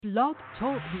Blog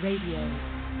Talk Radio.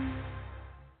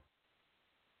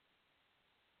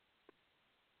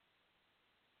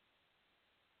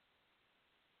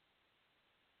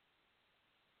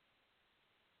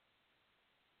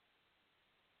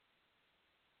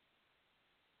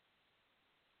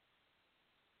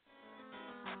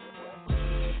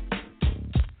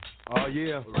 Oh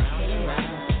yeah,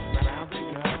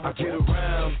 I get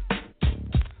around,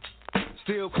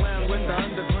 still clown with the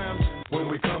underground when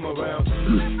we come around.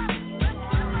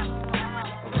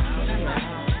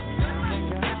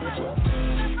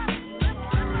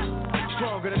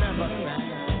 Stronger than ever,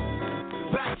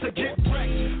 back to get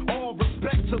wrecked. All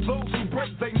respect to those who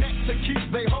break their neck to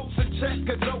keep their hopes in check,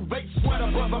 'cause though they sweat a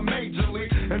brother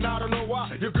majorly, and I don't know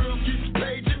why your girl keeps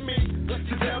paging me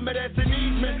to tell me that she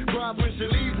needs me. Cries when she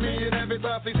leaves me, and every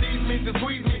time she sees me to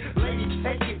squeeze me. Lady,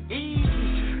 take it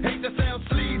easy. Hate to sound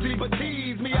sleazy, but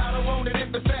tease me. I don't want it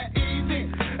if it's that easy.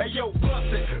 Hey yo,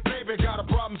 bust it, baby, got a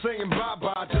problem saying bye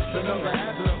bye. Just another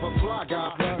hazard of a fly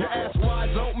guy. Your ass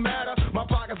wide don't matter. My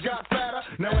pockets got fatter.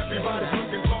 Now everybody's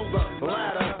looking for the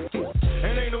ladder,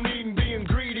 and ain't no need in being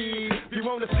greedy. If you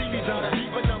wanna see me, try to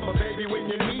keep a number, baby, when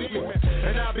you need me,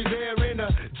 and I'll be there in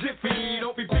a jiffy.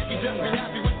 Don't be picky, just be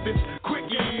happy with this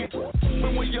quickie.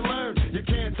 But when you learn, you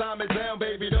can't time it down,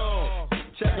 baby doll.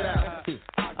 Check it out,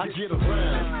 I get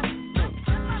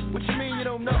around. What you mean you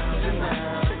don't know?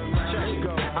 Check it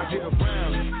go, I get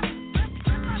around.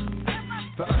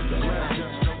 The underground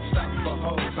just don't stop for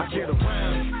hoes. I get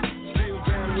around, still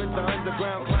down with the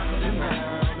underground clowns.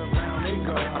 Around they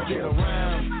go, I get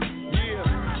around. Yeah,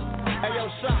 hey yo,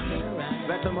 shot,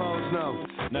 let them hoes know.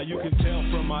 Now you can tell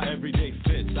from my everyday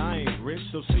fits, I ain't rich,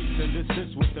 so cease and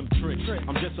desist with them tricks.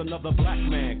 I'm just another black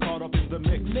man caught up in the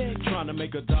mix, trying to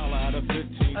make $1 out of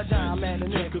 15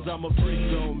 cents. Just 'cause I'm a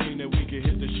freak don't mean that we can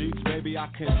hit the sheets. Baby, I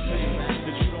can see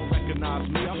that you don't recognize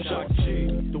me. I'm Shock G,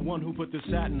 the one who put the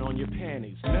satin on your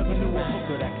panties. Never knew a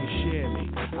hooker that could share me.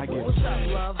 I get What's up,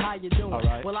 love? How you doing?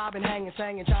 Right. Well, I've been hanging,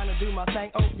 singing, trying to do my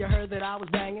thing. Oh, you heard that I was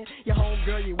banging your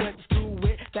homegirl you went to school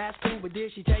with. That's cool, but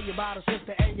did she tell you about her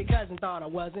sister and your cousin? Thought I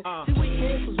wasn't. See,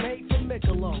 weekends was made for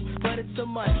Michelob, but it's a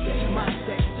Monday, my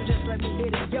day, so just let me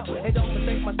hit it, yo. And don't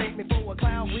mistake my statement for a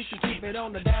clown. We can keep it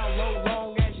on the down low,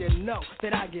 long as you know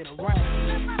that I get around.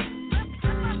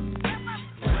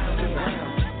 Round and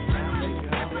round,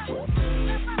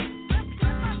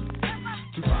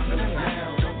 too far to the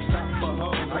down, don't stop for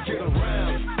hoes. I get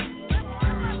around.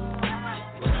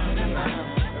 Round and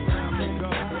round they go.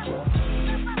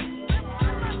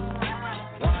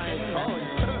 Why ain't call you?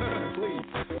 Please.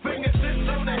 Fingertips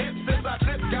on the hips as I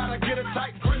dip, gotta get a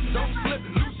tight grip, don't slip.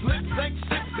 Loose lips ain't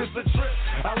shit, it's a trip.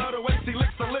 I love the way she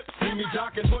licks her lips. See me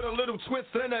jocking, put a little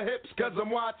twist in her hips, 'cause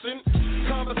I'm watching.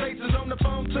 Conversations on the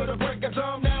phone to the break of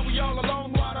dawn. Now we all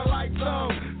alone while the lights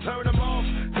on. Turn them off,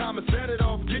 time to set it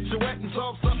off. Get you wet and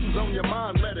soft, something's on your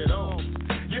mind, let it off.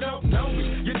 You don't know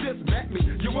me, you just met me,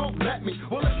 you won't let me.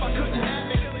 Well, if I couldn't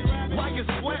have it, why you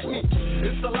sweat me?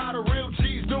 It's a lot of real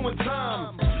G's doing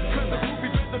time, 'cause the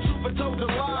groupie bit the truth and told a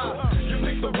lie. You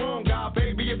picked the wrong guy,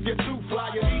 baby, if you're too fly,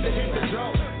 you need to hit the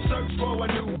door. Search for a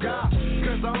new guy,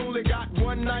 'cause I only got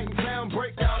one night in town.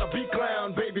 Break out a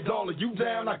B-clown, baby doll, are you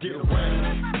down? I get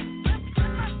around.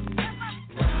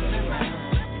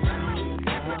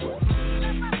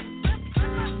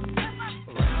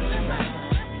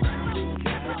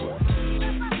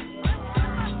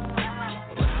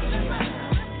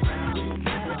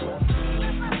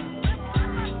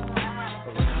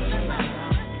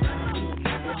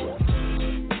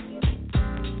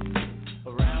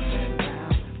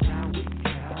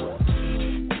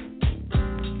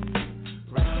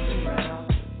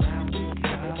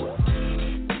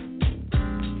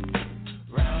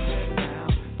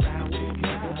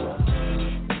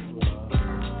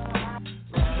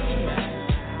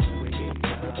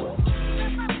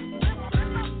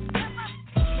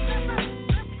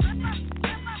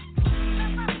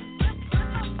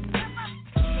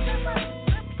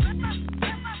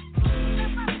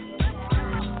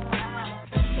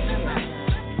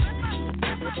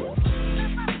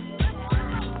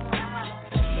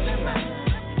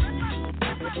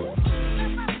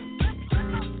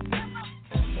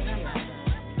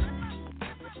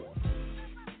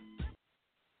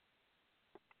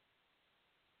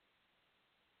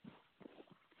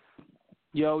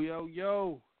 Yo, yo,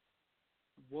 yo.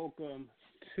 Welcome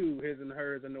to His and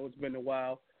Hers. I know it's been a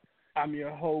while. I'm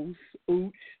your host,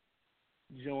 Ooch,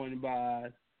 joined by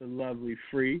the lovely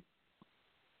Free.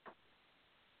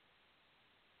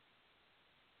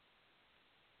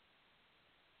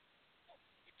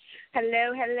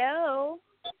 Hello, hello.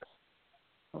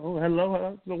 Oh,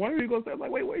 hello. So one of you gonna say,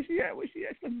 like, wait, where's she at? Where's she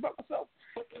at? She's about myself.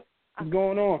 What's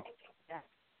going on?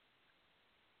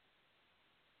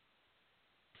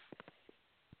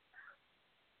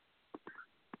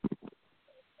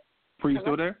 Are you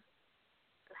still there?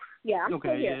 Yeah, I'm okay,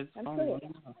 still here. Yes. I'm still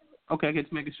here. Okay,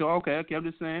 just making sure. Okay. I'm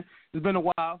just saying. It's been a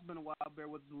while. Bear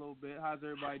with us a little bit. How's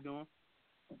everybody doing?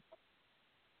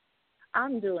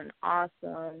 I'm doing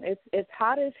awesome. It's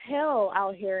hot as hell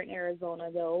out here in Arizona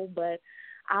though, but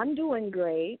I'm doing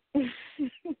great.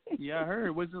 Yeah, I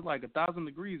heard. Was it like 1,000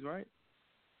 degrees, right?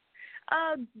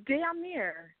 Damn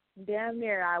near. Damn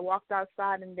near. I walked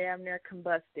outside and damn near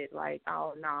combusted. Like,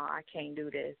 oh no, I can't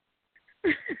do this.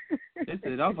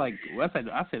 I was like, I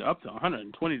said up to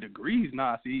 120 degrees.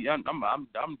 Nah, see, I'm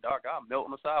dark. I'm melting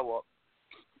on the sidewalk.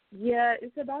 Yeah,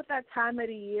 it's about that time of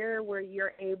the year where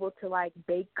you're able to, like,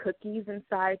 bake cookies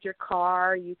inside your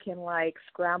car. You can, like,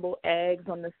 scramble eggs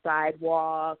on the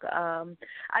sidewalk. I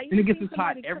used and it gets to this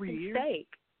hot every year? Steak.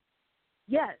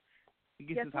 Yes. It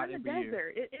gets this hot we're in every the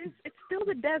desert. It's still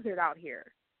the desert out here.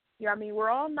 Yeah, I mean, we're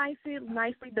all nicely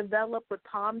developed with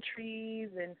palm trees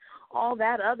and all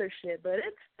that other shit, but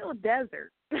it's still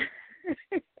desert.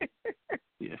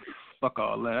 Yeah, fuck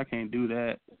all that. I can't do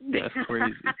that. That's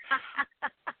crazy.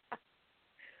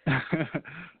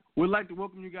 We'd like to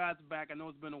welcome you guys back. I know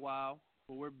it's been a while,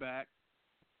 but we're back.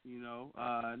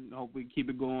 Hope we keep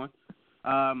it going.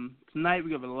 Tonight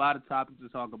we have a lot of topics to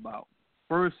talk about.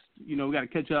 First, we got to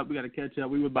catch up.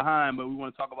 We were behind, but we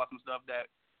want to talk about some stuff that,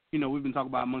 we've been talking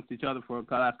about amongst each other for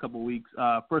the last couple of weeks.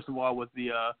 First of all, with the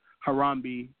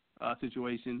Harambe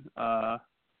situation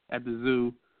at the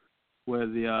zoo, where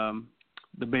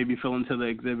the baby fell into the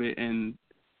exhibit and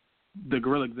the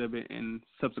gorilla exhibit, and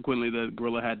subsequently the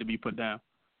gorilla had to be put down.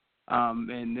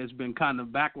 And there's been kind of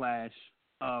backlash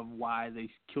of why they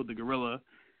killed the gorilla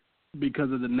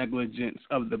because of the negligence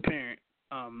of the parent.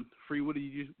 Free, what do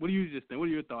you just think? What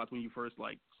are your thoughts when you first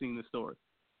seeing the story?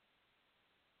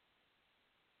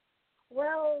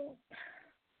 Well,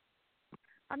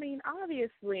 I mean,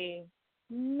 obviously,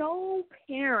 no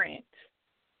parent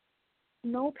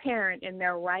in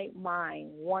their right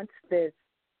mind wants this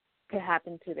to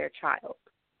happen to their child.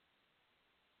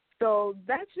 So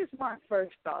that's just my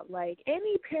first thought. Like,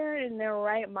 any parent in their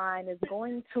right mind is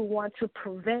going to want to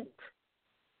prevent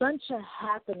such a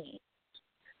happening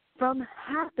from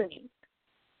happening.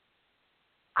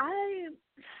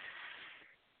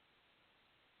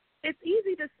 It's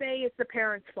easy to say it's the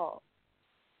parent's fault.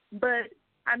 But,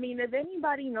 I mean, if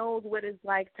anybody knows what it's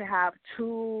like to have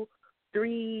 2,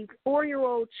 3,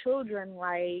 4-year-old children,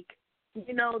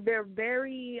 they're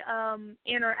very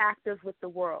interactive with the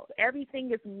world.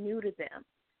 Everything is new to them,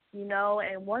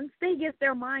 and once they get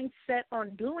their mind set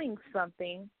on doing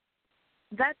something,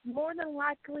 that's more than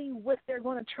likely what they're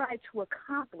going to try to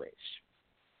accomplish.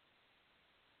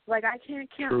 Like, I can't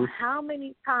count how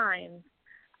many times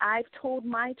I've told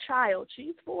my child,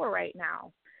 she's 4 right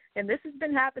now, and this has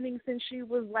been happening since she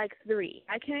was 3.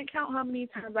 I can't count how many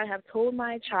times I have told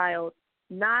my child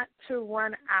not to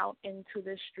run out into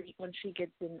the street when she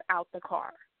gets out the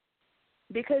car,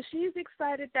 because she's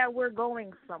excited that we're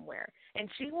going somewhere, and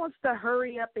she wants to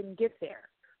hurry up and get there.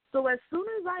 So as soon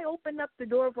as I open up the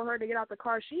door for her to get out the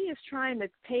car, she is trying to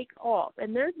take off.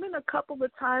 And there's been a couple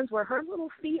of times where her little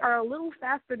feet are a little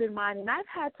faster than mine, and I've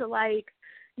had to,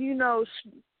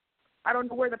 I don't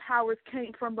know where the powers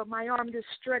came from, but my arm just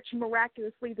stretched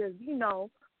miraculously to,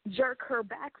 jerk her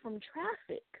back from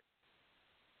traffic.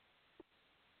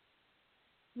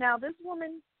 Now, this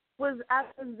woman was at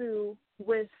the zoo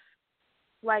with,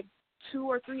 2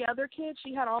 or 3 other kids.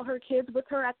 She had all her kids with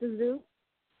her at the zoo.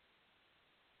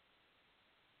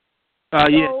 Yeah,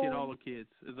 she had all the kids.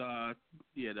 Her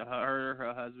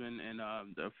husband, and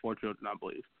the 4 children, I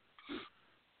believe.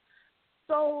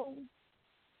 So,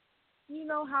 you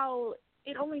know how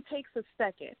it only takes a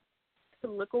second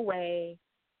to look away,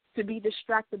 to be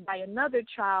distracted by another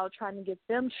child trying to get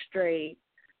them straight.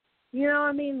 You know what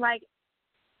I mean?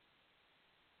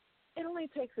 It only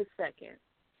takes a second.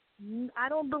 I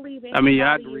don't believe anybody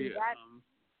I agree. is that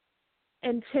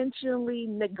intentionally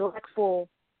neglectful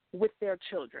with their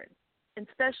children,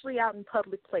 especially out in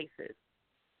public places.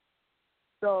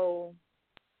 So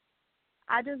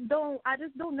I just don't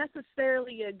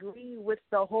necessarily agree with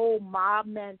the whole mob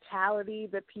mentality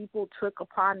that people took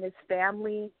upon this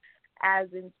family, as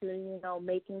into,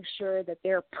 making sure that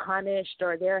they're punished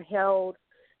or they're held.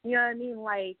 You know what I mean?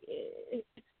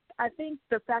 I think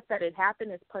the fact that it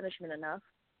happened is punishment enough.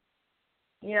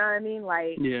 You know what I mean?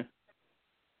 Yeah.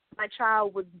 My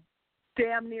child was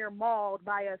damn near mauled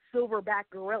by a silverback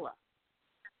gorilla.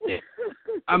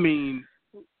 I mean,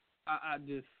 I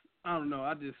don't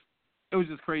know. it was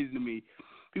just crazy to me.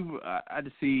 People, I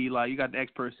just see, like, you got the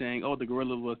expert saying, oh, the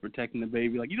gorilla was protecting the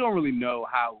baby. Like, you don't really know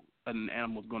how an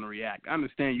animal's going to react. I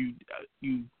understand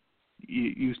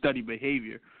you study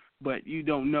behavior, but you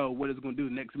don't know what it's going to do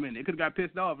the next minute. It could have got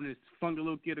pissed off and just flung the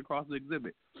little kid across the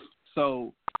exhibit.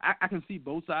 So I can see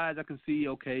both sides. I can see,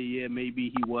 okay, yeah, maybe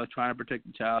he was trying to protect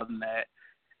the child and that.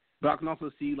 But I can also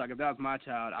see, like, if that was my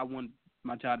child, I want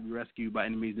my child to be rescued by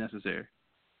any means necessary.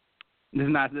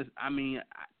 It's not this. I mean,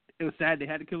 it was sad they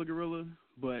had to kill a gorilla,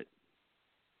 but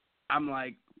I'm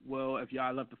like, well, if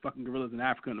y'all left the fucking gorillas in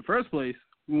Africa in the first place,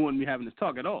 we wouldn't be having this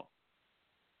talk at all.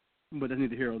 But that's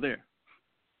neither here or there.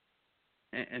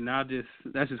 And that's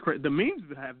just crazy. The memes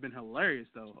have been hilarious,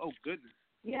 though. Oh, goodness.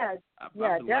 Yeah, I've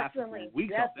been definitely.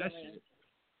 Weeks off that shit.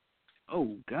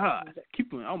 Oh, God.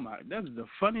 Keep going. Oh, my. That's the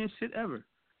funniest shit ever.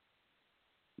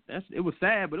 It was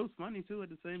sad, but it was funny, too, at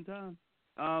the same time.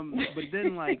 But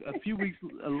then, like, a few weeks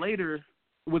later,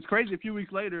 what's crazy, a few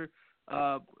weeks later, it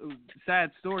was a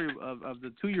sad story of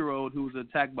the 2-year-old who was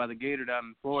attacked by the gator down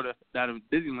in Florida, down in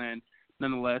Disneyland,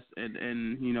 nonetheless,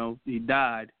 and you know, he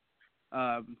died.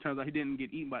 Turns out he didn't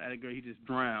get eaten by the alligator, he just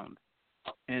drowned.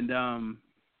 And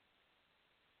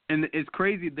it's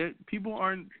crazy that people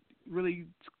aren't really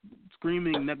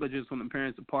screaming negligence on the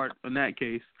parents' part in that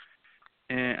case,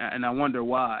 and I wonder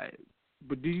why.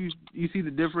 But do you see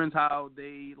the difference how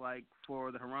they, like,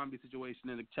 for the Harambe situation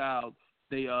and the child,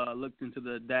 they looked into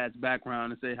the dad's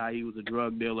background and say how he was a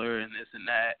drug dealer and this and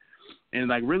that, and,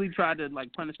 like, really tried to,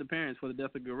 like, punish the parents for the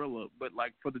death of gorilla. But,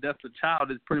 like, for the death of the child,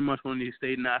 it's pretty much only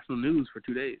stayed in national news for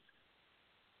 2 days.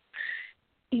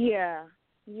 Yeah.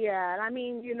 And I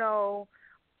mean, you know,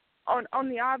 on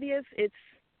the obvious, it's,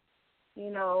 you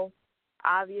know,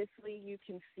 obviously you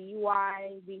can see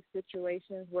why these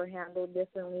situations were handled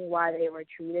differently, why they were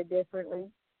treated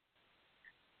differently.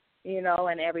 You know,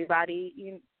 and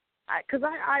everybody, because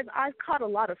I've caught a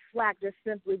lot of flack just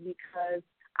simply because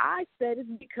I said it's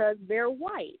because they're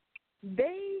white.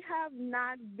 They have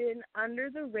not been under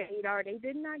the radar. They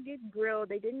did not get grilled.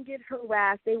 They didn't get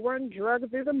harassed. They weren't drugged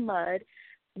through the mud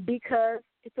because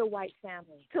it's a white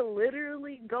family. To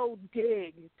literally go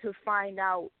dig to find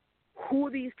out who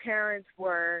these parents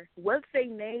were, what their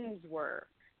names were.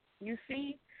 You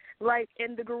see? Like,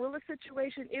 in the gorilla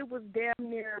situation, it was damn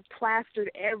near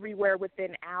plastered everywhere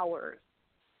within hours.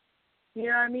 You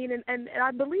know what I mean? And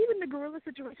I believe in the gorilla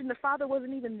situation, the father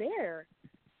wasn't even there.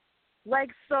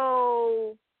 Like,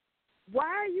 so why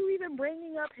are you even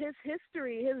bringing up his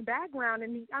history, his background?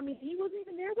 And, he wasn't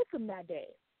even there with them that day.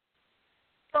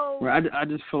 So right, I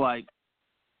just feel like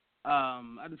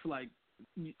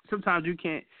sometimes you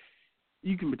can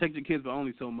protect your kids, but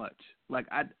only so much. Like,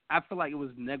 I feel like it was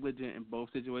negligent in both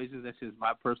situations. That's just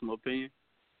my personal opinion.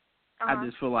 I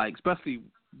just feel like, especially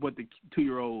with the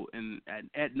 2-year-old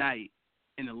at night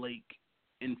in a lake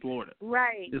in Florida.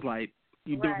 Right. It's like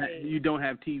you don't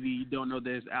have TV. You don't know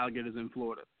there's alligators in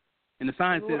Florida, and the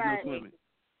sign says no swimming.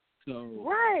 So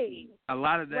a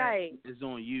lot of that is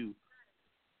on you.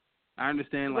 I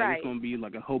understand, like, it's going to be,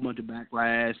 like, a whole bunch of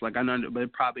backlash. Like, I know, but they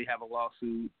probably have a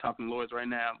lawsuit talking to lawyers right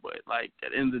now. But, like,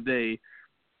 at the end of the day,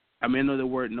 I mean, I know the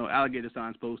word no alligator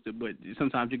sign's posted, but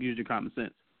sometimes you can use your common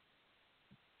sense.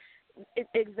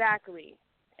 Exactly.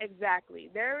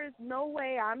 There is no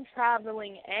way I'm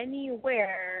traveling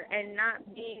anywhere and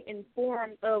not being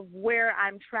informed of where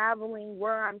I'm traveling,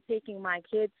 where I'm taking my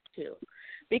kids to.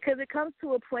 Because it comes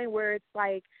to a point where it's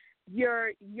like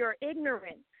your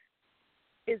ignorance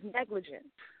is negligent.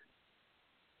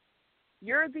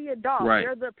 You're the adult. Right.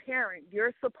 You're the parent.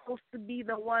 You're supposed to be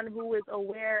the one who is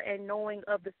aware and knowing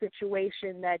of the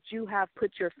situation that you have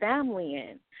put your family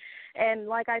in. And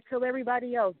like I tell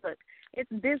everybody else, look,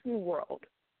 it's Disney World.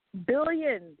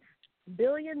 Billions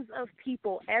of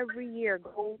people every year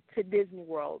go to Disney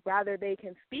World. Whether they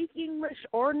can speak English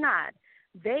or not,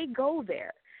 they go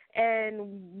there.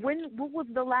 And what was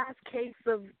the last case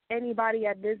of anybody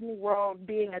at Disney World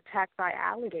being attacked by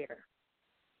alligator?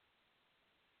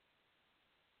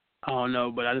 I don't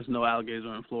know, but I just know alligators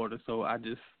are in Florida, so I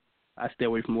stay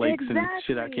away from lakes and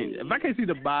shit. If I can't see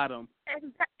the bottom.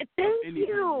 Thank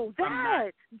you.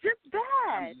 Just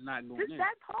that. I'm not going just in.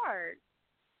 That part.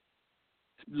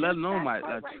 Let alone my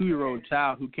 2-year-old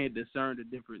child who can't discern the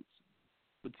difference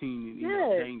between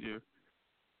danger.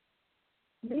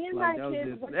 Me and my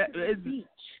kids went to the beach.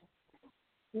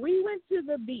 We went to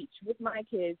the beach with my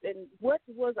kids, and what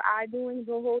was I doing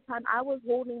the whole time? I was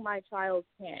holding my child's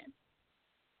hand.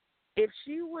 If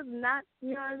she was not,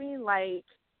 you know what I mean, like,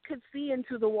 could see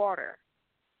into the water.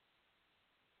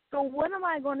 So what am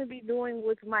I going to be doing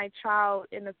with my child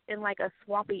in like a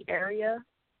swampy area?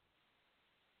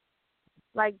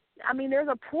 Like, I mean, there's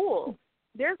a pool.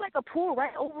 There's like a pool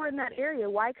right over in that area.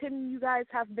 Why couldn't you guys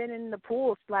have been in the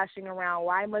pool splashing around?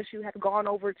 Why must you have gone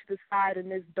over to the side in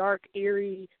this dark,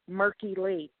 eerie, murky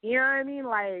lake? You know what I mean?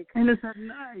 Like, and it's at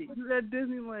night. You're at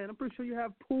Disneyland. I'm pretty sure you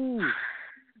have pools.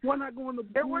 Why not go in the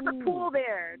pool? There was a pool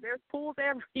there. There's pools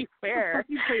everywhere.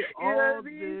 You pay You know all what I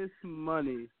mean? this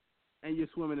money, and you're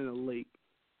swimming in a lake.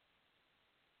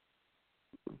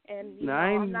 And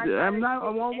I'm not. I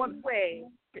want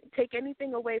take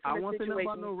anything away from the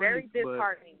situation. No Very race,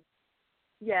 disheartening.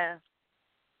 Yeah.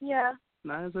 Yeah.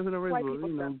 Nah, it's nothing race, White but,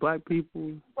 people suck. black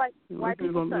people. White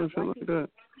people don't do suck. shit like that.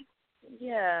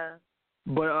 Yeah.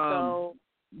 But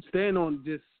staying on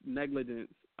just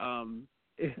negligence,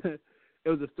 it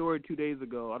was a story 2 days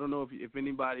ago. I don't know if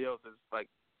anybody else is like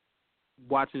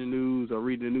watching the news or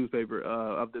reading the newspaper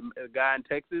of the guy in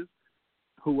Texas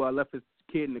who left his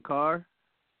kid in the car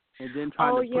and then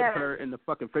trying to put her in the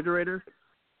fucking refrigerator.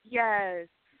 Yes.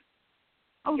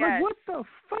 I was like, what the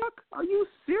fuck? Are you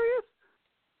serious?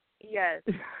 Yes.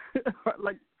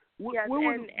 Like, yes.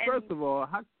 First of all,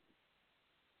 how...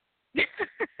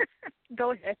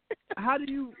 Go ahead. How do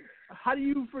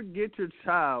you forget your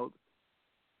child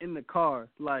in the car?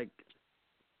 Like,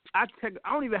 I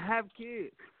don't even have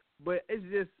kids, but it's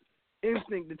just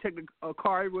instinct to take a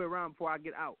car everywhere around before I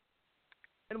get out.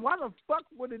 And why the fuck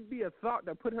would it be a thought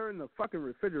to put her in the fucking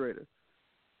refrigerator?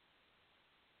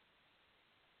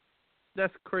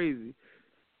 That's crazy.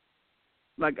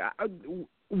 Like,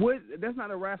 that's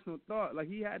not a rational thought. Like,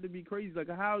 he had to be crazy. Like,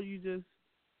 how you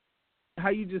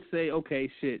just say, okay,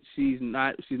 shit, she's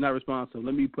not responsible.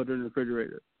 Let me put her in the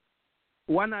refrigerator.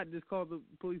 Why not just call the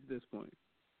police at this point?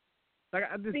 Like,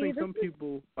 I just think some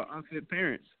people are unfit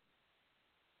parents.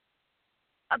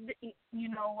 You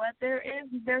know what?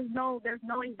 There's no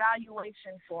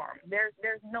evaluation form.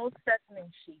 There's no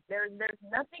assessment sheet. There's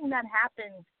nothing that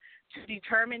happens to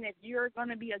determine if you're going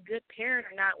to be a good parent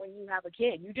or not when you have a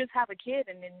kid. You just have a kid,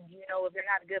 and then, you know, if you're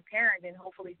not a good parent, then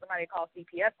hopefully somebody calls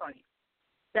CPS on you.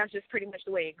 That's just pretty much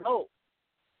the way it goes.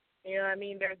 You know what I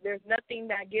mean? There's nothing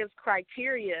that gives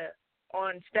criteria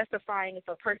on specifying if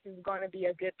a person's going to be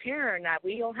a good parent or not.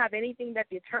 We don't have anything that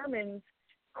determines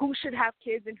who should have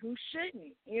kids and who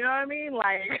shouldn't. You know what I mean?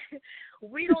 Like,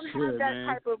 we don't have that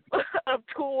type of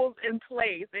tools in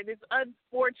place, and it's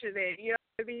unfortunate, you know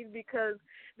what I mean, because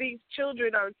these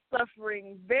children are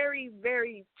suffering very,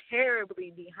 very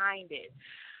terribly behind it.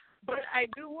 But I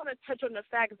do want to touch on the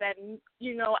fact that,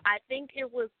 you know, I think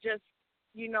it was just,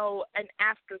 you know, an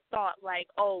afterthought, like,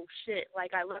 oh, shit,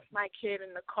 like, I left my kid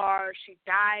in the car. She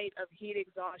died of heat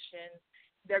exhaustion.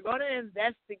 They're going to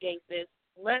investigate this.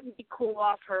 Let me cool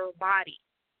off her body.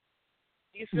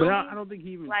 You feel me? I don't think he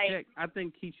even checked. I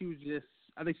think she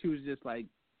was just like,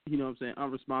 you know what I'm saying,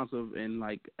 unresponsive and,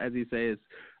 like, as he says,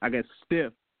 I guess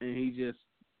stiff, and he just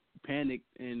panicked.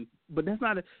 But that's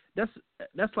not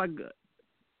that's like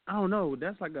I don't know.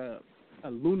 That's like a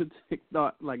lunatic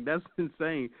thought. Like, that's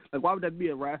insane. Like, why would that be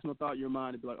a rational thought in your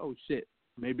mind to be like, oh shit,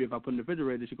 maybe if I put in the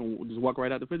refrigerator, she can just walk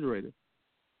right out the refrigerator?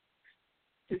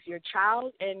 It's your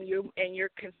child, and you're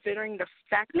considering the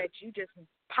fact that you just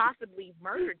possibly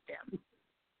murdered them.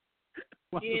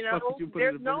 You know,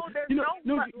 there's no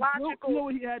logical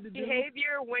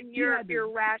behavior when you're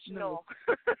irrational.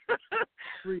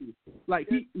 Like,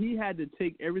 he had to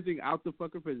take everything out the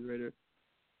fucking refrigerator,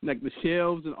 like the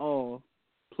shelves and all,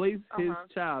 place his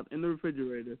child in the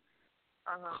refrigerator,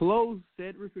 close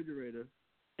said refrigerator,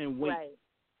 and wait. Right.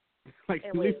 Like,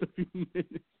 at least a few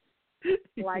minutes.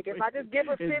 Like, if I just give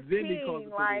her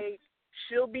 15, like,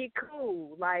 she'll be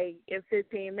cool, like, in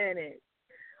 15 minutes.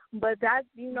 But that's,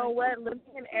 you know what, living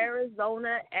in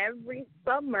Arizona, every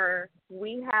summer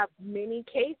we have many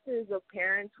cases of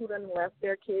parents who done left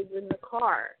their kids in the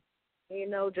car. You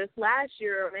know, just last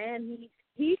year, a man,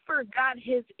 he forgot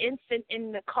his infant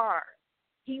in the car.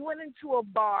 He went into a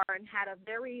bar and had a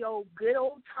very good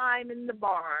old time in the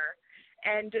bar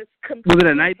and just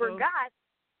completely forgot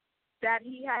that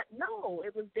he had, no,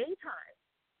 it was daytime.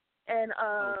 And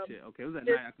okay. It was at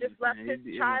night. Just left his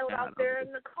child out there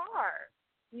in the car.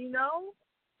 You know,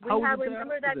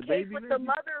 remember that case with the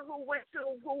mother who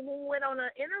went on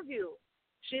an interview.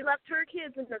 She left her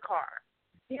kids in the car.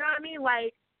 You know what I mean?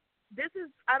 Like, this is,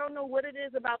 I don't know what it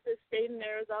is about this state in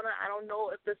Arizona. I don't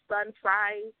know if the sun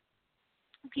fries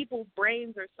people's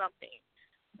brains or something,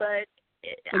 but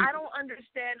I don't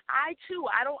understand. I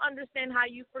don't understand how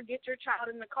you forget your child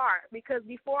in the car, because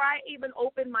before I even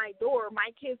open my door,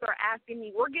 my kids are asking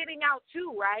me, we're getting out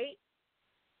too, right?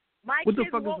 My kids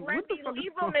won't let me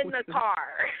leave them in the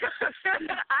car.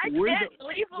 I can't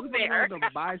leave them there. Where are the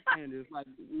bystanders? Like,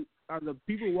 are the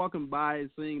people walking by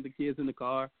seeing the kids in the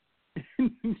car?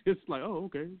 Just like, oh,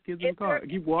 okay, kids in the car.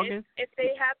 Keep walking. If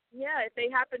they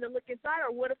happen to look inside,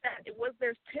 or what if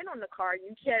there's tin on the car and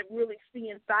you can't really see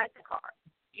inside the car?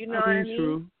 You know what I mean?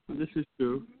 True. This is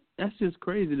true. That's just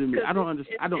crazy to me. I don't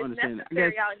understand. I don't understand that. It's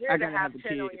necessary out here to have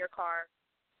tin on your car.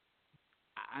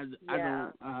 I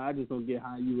just don't get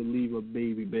how you would leave a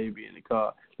baby in the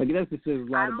car. Like, that just says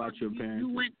a lot about your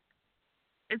parents.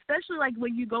 Especially like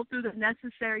when you go through the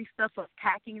necessary stuff of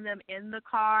packing them in the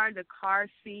car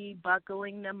seat,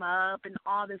 buckling them up, and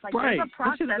all this. Like, right. There's a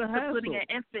process to putting an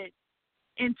infant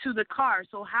into the car.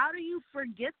 So how do you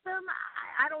forget them?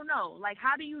 I don't know. Like,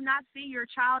 how do you not see your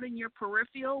child in your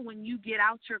peripheral when you get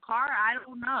out your car? I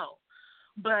don't know.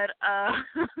 But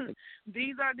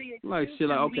these are the excuses like, shit,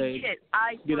 like, okay, we get.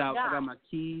 Get out. I got my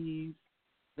keys,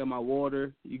 got my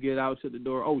water. You get out to the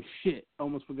door. Oh, shit,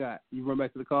 almost forgot. You run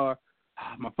back to the car.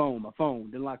 My phone.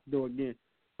 Then lock the door again.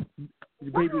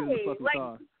 The baby's in the fucking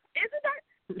car. Isn't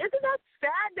that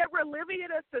sad that we're living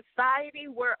in a society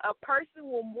where a person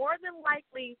will more than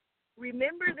likely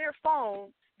remember their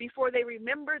phone before they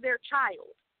remember their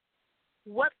child?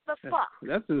 What the fuck?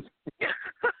 That's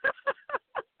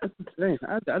insane.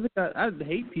 I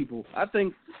hate people. I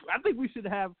think we should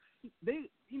have. They,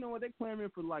 you know what? They're clamoring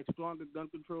for like stronger gun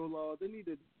control laws. They need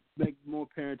to make more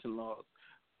parenting laws.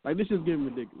 Like, this is getting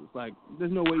ridiculous. Like,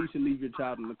 there's no way you should leave your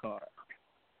child in the car.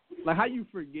 Like, how you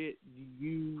forget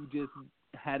you just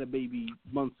had a baby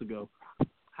months ago?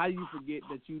 How do you forget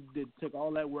that you took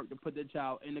all that work to put that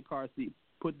child in the car seat,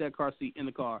 put that car seat in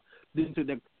the car, then took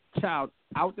that child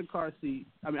out the car,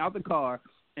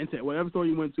 and said whatever store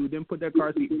you went to, then put that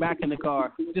car seat back in the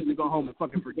car just to go home and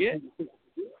fucking forget?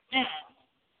 Yeah.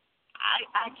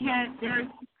 I can't.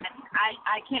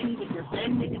 I can't even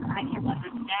defend it. I can't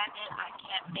understand it. I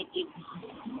can't make it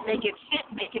fit.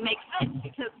 Make sense,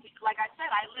 because, like I said,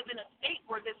 I live in a state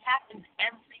where this happens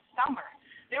every summer.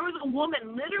 There was a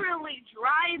woman literally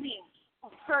driving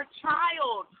her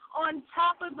child on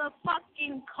top of the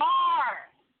fucking car.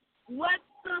 What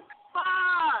the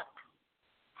fuck?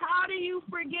 How do you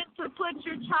forget to put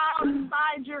your child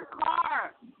inside your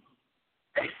car?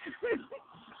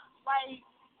 Like.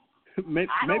 Maybe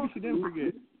she didn't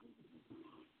forget.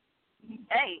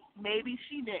 Hey, maybe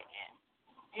she didn't.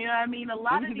 You know what I mean? A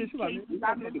lot of these cases,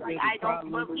 I'm just like, I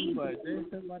don't believe it.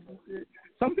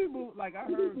 Some people, like, I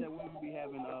heard that women be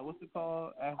having, what's it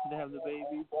called after they have the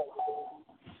baby?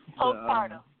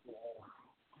 Postpartum.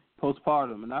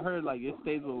 Postpartum. And I heard, like, it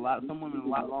stays with some women a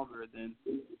lot longer than,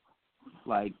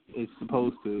 like, it's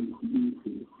supposed to.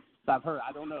 So I've heard,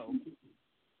 I don't know.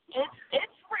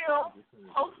 It's real.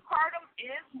 Postpartum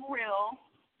is real,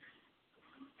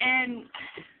 and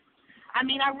I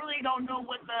mean, I really don't know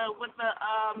what the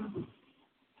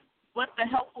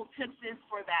helpful tips is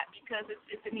for that, because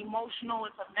it's an emotional,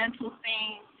 it's a mental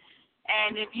thing,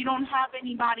 and if you don't have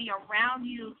anybody around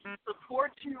you to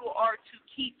support you or to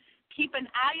keep an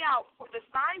eye out for the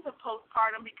signs of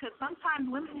postpartum, because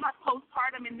sometimes women have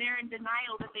postpartum and they're in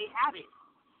denial that they have it.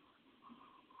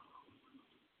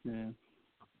 Yeah.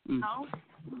 No?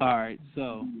 All right,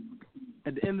 so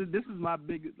at the end of this is my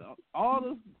biggest.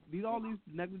 All these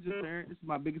negligent parents. This is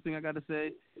my biggest thing I got to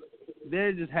say.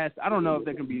 There just has. I don't know if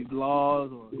there can be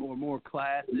laws or more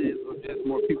classes or just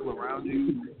more people around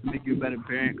you to make you a better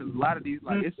parent. Because a lot of these,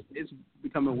 like, it's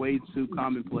becoming way too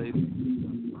commonplace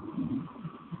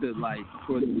to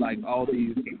for all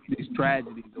these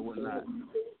tragedies or whatnot.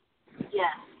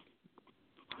 Yeah.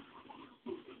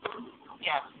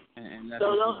 Yeah. And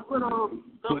so those little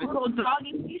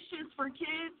doggy leashes for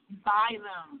kids, buy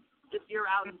them if you're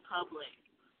out in public.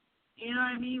 You know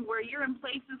what I mean? Where you're in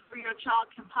places where your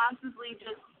child can possibly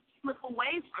just slip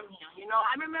away from you. You know,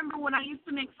 I remember when I used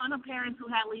to make fun of parents who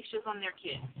had leashes on their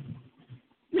kids.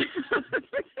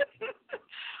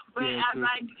 But as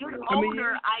I get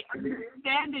older, I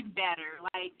understand it better.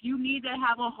 Like, you need to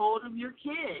have a hold of your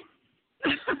kids.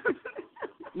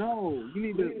 No, you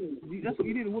need to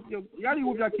whoop your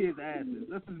kids' asses.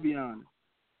 Let's just be honest.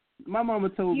 My mama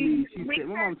told me,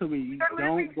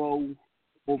 don't go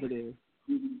over there.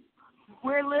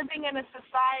 We're living in a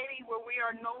society where we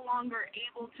are no longer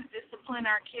able to discipline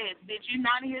our kids. Did you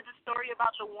not hear the story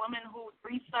about the woman who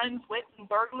 3 sons went and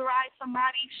burglarized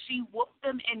somebody? She whooped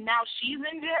them, and now she's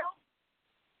in jail?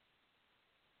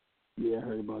 Yeah, I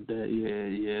heard about that.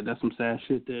 Yeah, that's some sad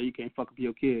shit there. You can't fuck up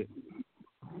your kid.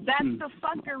 That's the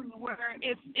fuckery where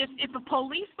if a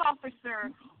police officer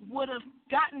would have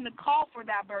gotten the call for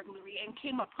that burglary and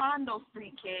came upon those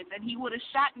 3 kids and he would have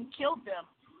shot and killed them,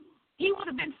 he would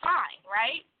have been fine,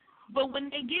 right? But when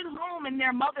they get home and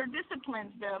their mother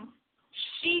disciplines them,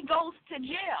 she goes to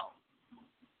jail.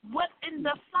 What in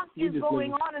the fuck is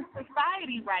going on in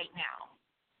society right now?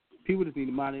 People just need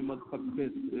to mind their motherfucking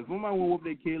business. If somebody want to whoop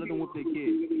their kid, let them whoop their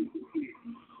kid.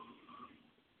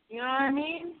 You know what I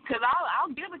mean? Because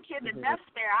I'll give a kid the death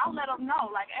stare. I'll let them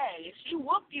know, like, hey, if she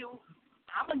whoop you,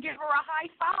 I'm going to give her a high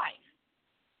five.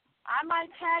 I might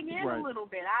tag in a little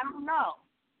bit. I don't know.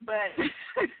 But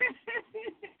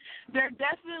there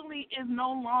definitely is no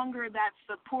longer that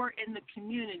support in the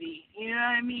community. You know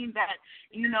what I mean? That,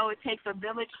 it takes a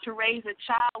village to raise a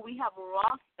child. We have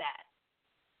lost that.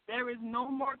 There is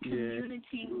no more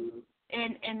community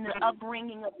in the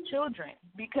upbringing of children.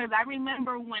 Because I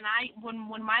remember when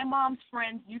my mom's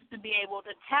friends used to be able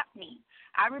to tap me.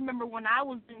 I remember when I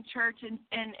was in church and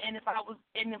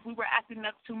if we were acting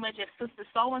up too much, if Sister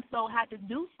so and so had to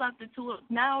do something to us,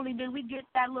 not only did we get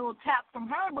that little tap from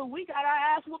her, but we got our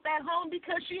ass whooped at home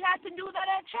because she had to do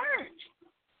that at church.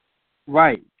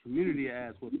 Right, community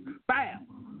ass whooping. Bam.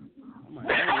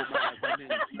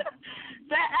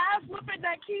 That ass whooping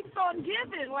that keeps on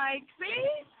giving, like,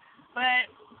 see? But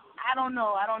I don't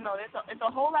know. It's a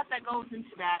whole lot that goes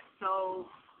into that. So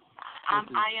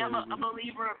I am a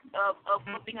believer of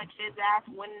whooping a kid's ass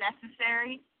when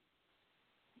necessary.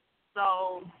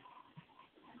 So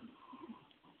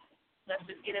let's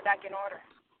just get it back in order.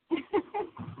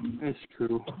 It's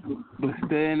true. But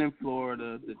staying in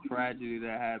Florida, the tragedy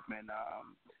that happened,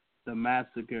 the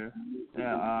massacre in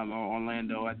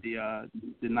Orlando at the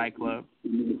nightclub.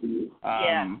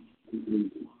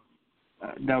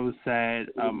 That was sad.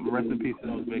 Rest in peace to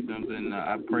those victims, and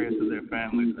I pray to their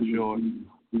families for sure.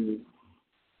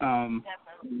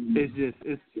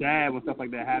 It's sad when stuff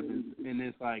like that happens, and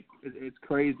it's like it's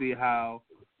crazy how.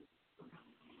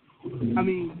 I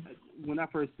mean, when I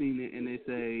first seen it, and they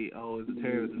say, "Oh, it's a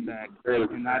terrorist attack,"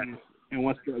 and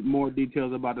once more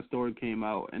details about the story came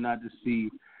out, and I just see,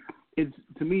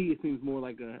 to me it seems more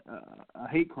like a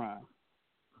hate crime,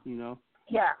 than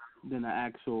an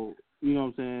actual. You know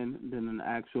what I'm saying? Than an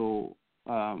actual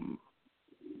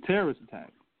terrorist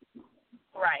attack.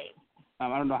 Right. I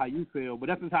don't know how you feel, but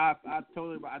that's just how I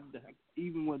totally.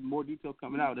 Even with more details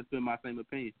coming out, that's been my same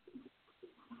opinion.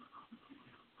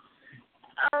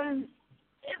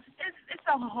 It's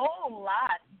a whole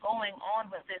lot going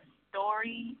on with this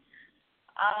story.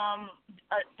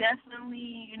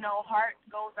 Definitely, heart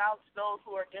goes out to those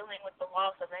who are dealing with the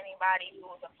loss of anybody who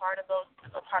was a part of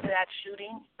that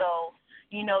shooting. So,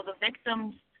 the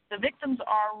victims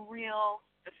are real.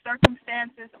 The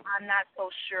circumstances I'm not so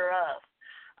sure of.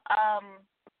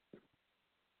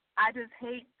 I just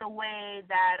hate the way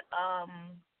that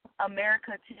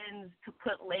America tends to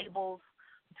put labels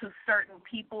to certain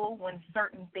people when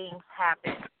certain things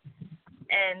happen.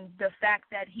 And the fact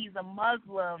that he's a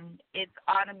Muslim, it's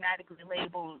automatically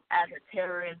labeled as a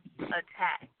terrorist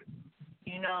attack,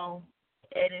 and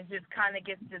it just kind of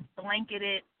gets this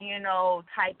blanketed,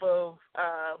 type of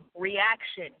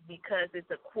reaction because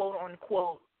it's a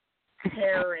quote-unquote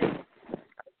terrorist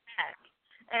attack.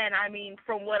 And I mean,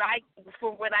 from what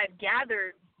I've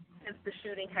gathered since the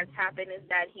shooting has happened is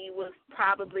that he was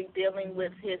probably dealing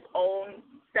with his own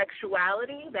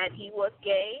sexuality, that he was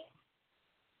gay,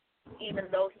 even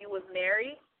though he was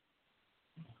married,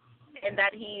 and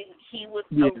that he was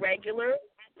a regular at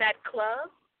that club.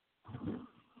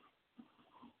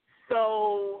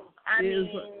 So, I mean...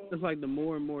 It's like the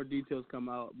more and more details come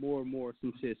out, more and more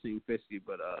some shit seems fishy,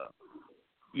 but,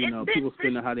 people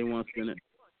spend it how they want to spend it.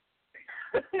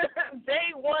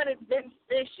 Day one, it's been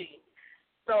fishy.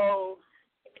 So,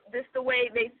 this the way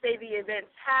they say the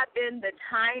events happened, the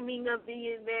timing of the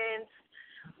events,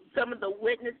 some of the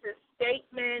witnesses'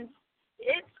 statements,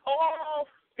 it's all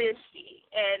fishy,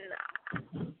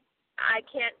 and I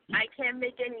can't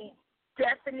make any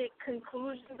definite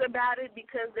conclusions about it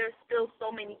because there's still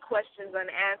so many questions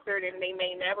unanswered, and they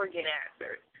may never get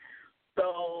answered.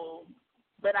 So,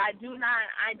 but I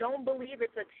don't believe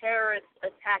it's a terrorist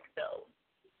attack, though.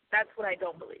 That's what I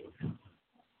don't believe.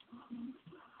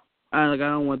 I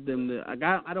don't want them to. I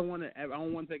don't want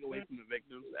to take away from the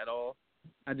victims at all.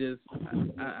 I just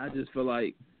feel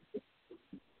like,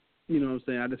 you know what I'm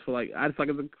saying. I just feel like it's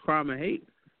a crime of hate.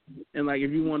 And like,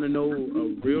 if you want to know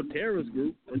a real terrorist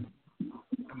group,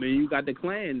 I mean, you got the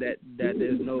Klan that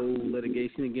there's no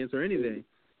litigation against or anything,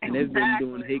 and they've been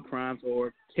doing hate crimes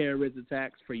or terrorist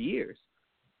attacks for years.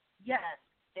 Yes,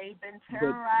 they've been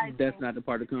terrorizing. But that's not the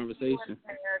part of the conversation.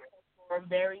 For a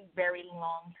very, very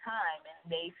long time,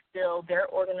 and their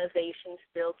organization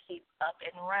still keeps up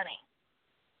and running.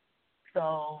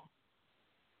 So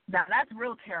now that's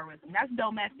real terrorism. That's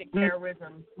domestic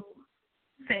terrorism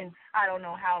since I don't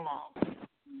know how long.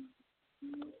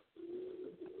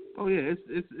 Oh yeah,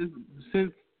 it's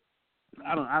since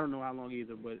I don't know how long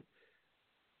either, but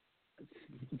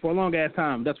for a long ass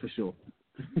time, that's for sure.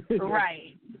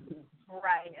 Right.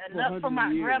 Right. Enough for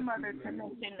my grandmother to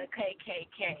mention the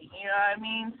KKK. You know what I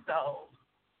mean? So.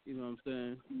 You know what I'm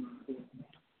saying?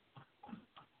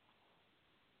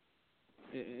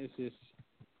 It's just,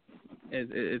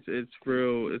 it's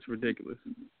real. It's ridiculous,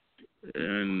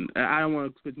 and I don't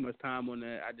want to spend too much time on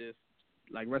that. I just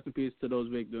rest in peace to those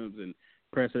victims and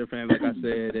prayers to their family. Like I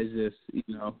said, it's just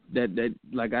that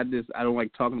I don't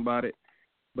like talking about it,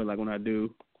 but when I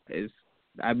do,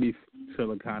 I be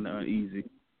feeling kind of uneasy.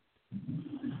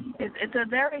 It's a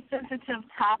very sensitive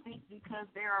topic because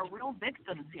there are real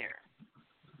victims here.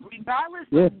 Regardless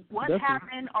of what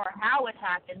happened or how it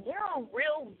happened, there are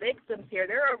real victims here.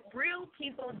 There are real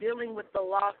people dealing with the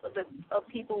loss of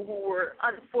people who were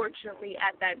unfortunately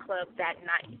at that club that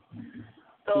night.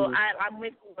 So I'm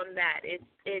with you on that.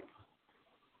 It's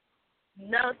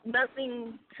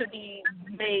nothing to be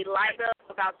made light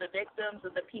of about the victims or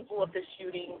the people of the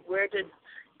shooting. We're just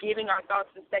giving our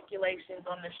thoughts and speculations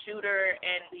on the shooter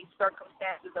and the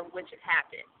circumstances of which it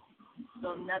happened.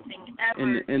 So nothing ever,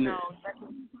 nothing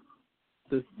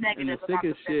negative. And the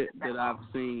sickest shit that I've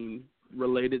seen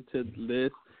related to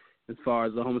this, as far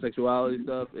as the homosexuality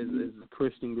stuff, is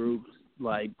Christian groups,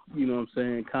 kind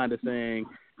of saying,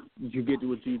 you get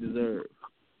what you deserve.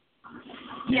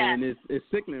 Yeah. And it's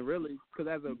sickening, really,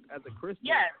 because as a Christian,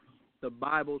 the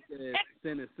Bible says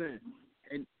sin is sin.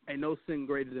 And no sin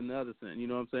greater than the other sin. You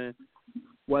know what I'm saying?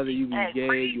 Whether you be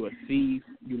gay, you a thief,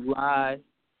 you lie,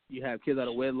 you have kids out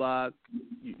of wedlock,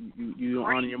 you don't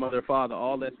honor your mother or father,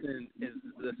 all that sin is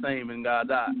the same in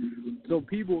God's eye. So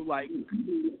people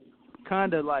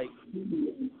kind of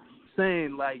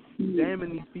saying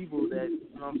damning these people that,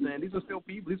 you know what I'm saying, these are still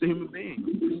people, these are human beings.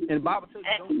 And the Bible tells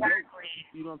you don't joke.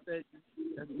 You know what I'm saying?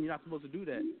 You're not supposed to do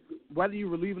that. Whether you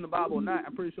believe in the Bible or not,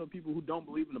 I'm pretty sure people who don't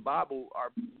believe in the Bible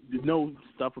know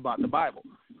stuff about the Bible.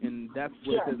 And that's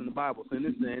what it says in the Bible. So in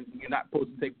this sense, you're not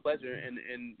supposed to take pleasure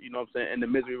in you know what I'm saying, in the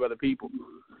misery of other people.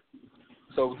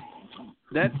 So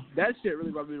that shit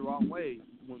really rubbed me the wrong way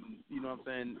when, you know what I'm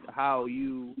saying, how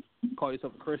you call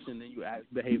yourself a Christian and you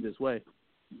behave this way.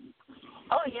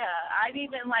 Oh, yeah. I've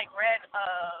even, read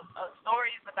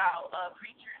stories about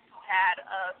preachers who had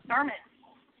sermons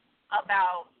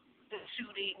about the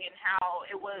shooting and how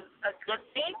it was a good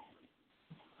thing.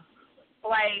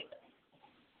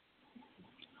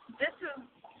 This is,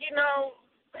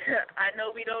 I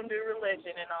know we don't do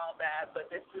religion and all that, but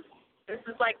this is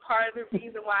part of the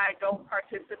reason why I don't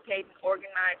participate in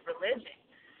organized religion.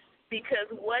 Because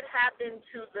what happened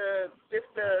to the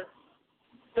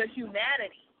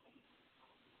humanity?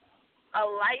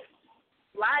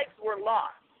 Lives were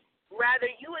lost. Rather,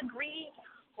 you agreed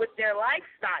with their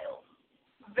lifestyle,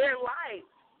 their lives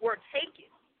were taken.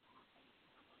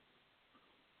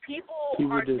 People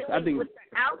are dealing with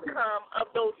the outcome of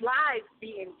those lives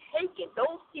being taken.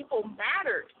 Those people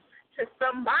mattered to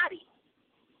somebody.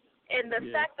 And the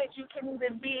fact that you can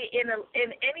even be in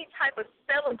any type of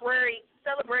celebratory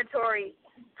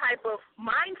type of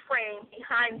mind frame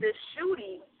behind this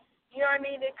shooting, you know what I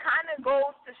mean? It kind of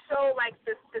goes to show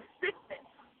the sickness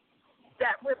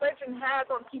that religion has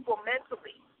on people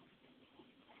mentally.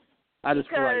 I just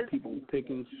feel like people pick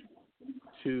and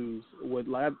choose what,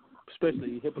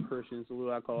 especially hypocrites, Christians,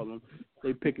 what I call them.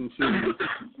 They pick and choose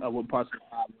what parts of the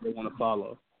Bible they want to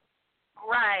follow.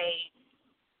 Right.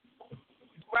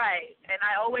 And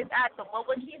I always ask them, what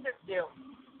would Jesus do?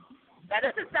 That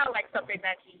doesn't sound like something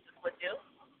that Jesus would do.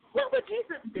 What would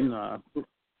Jesus do? Nah.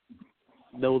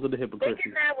 Those are the hypocrites.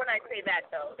 They get mad when I say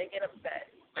that, though. They get upset.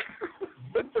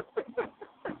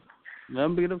 Let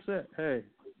them get upset. Hey.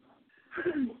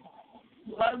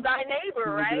 Love thy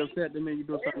neighbor, right? Get upset, that means you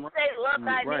do something right. Say love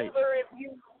thy neighbor if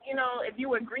if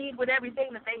you agreed with everything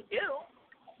that they do.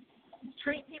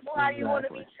 Treat people how you want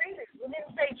to be treated. We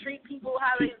didn't say treat people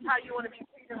how you want to be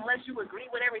treated unless you agree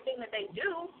with everything that they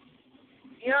do.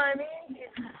 You know what I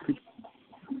mean?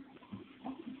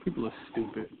 People are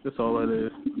stupid. That's all it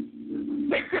is.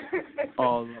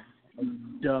 All of them.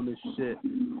 Dumb as shit.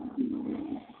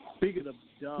 Speaking of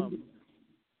dumb,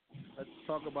 let's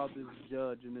talk about this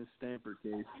judge in this Stanford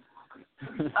case.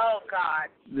 Oh, God.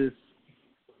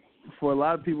 For a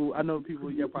lot of people, I know people,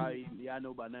 I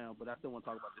know by now, but I still want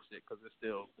to talk about this shit because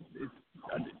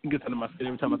it gets under my skin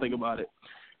every time I think about it.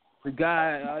 The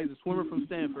guy, he's a swimmer from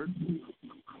Stanford,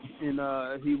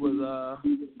 and he was,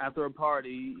 after a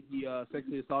party, he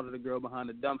sexually assaulted a girl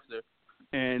behind a dumpster,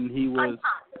 and he was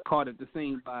caught at the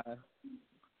scene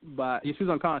she was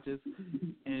unconscious,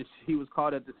 and he was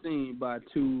caught at the scene by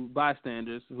two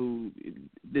bystanders who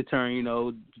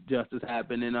determined, justice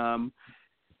happened, and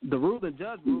the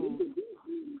judge ruled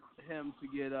him to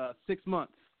get 6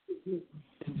 months in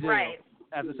jail. Right.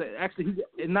 after say, actually,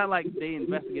 it's not like they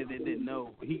investigated and didn't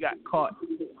know. He got caught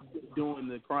doing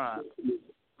the crime.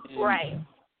 And right.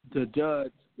 The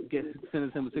judge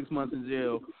sentenced him to 6 months in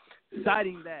jail,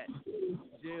 citing that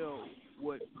jail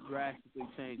would drastically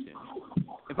change him.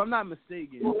 If I'm not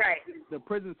mistaken, right. The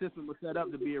prison system was set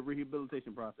up to be a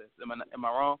rehabilitation process. Am I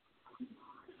wrong?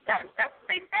 That's what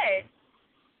they said.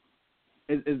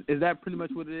 Is that pretty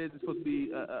much what it is? It's supposed to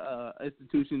be a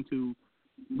institution to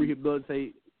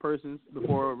rehabilitate persons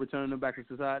before returning them back to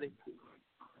society?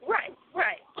 Right.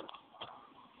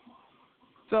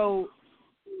 So,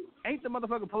 ain't the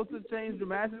motherfucker supposed to change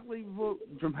dramatically?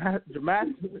 Dramatically?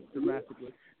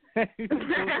 Ain't he supposed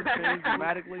to change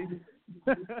dramatically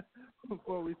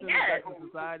before we send him back to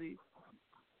society?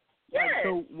 Yes. Like,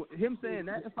 so him saying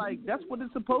that, it's like that's what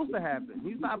is supposed to happen.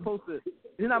 He's not supposed to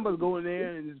go in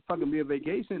there and just fucking be a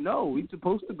vacation. No, he's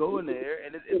supposed to go in there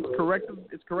and it's corrective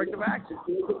action.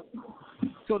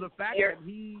 So the fact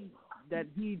that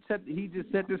he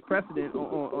just set this precedent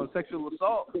on sexual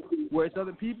assault, where it's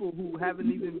other people who have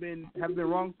been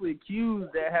wrongfully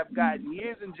accused that have gotten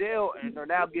years in jail and are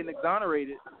now getting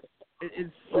exonerated.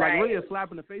 It's like really a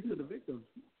slap in the face to the victims.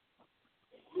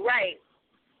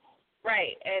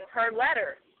 Right, and her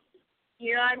letter,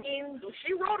 you know what I mean?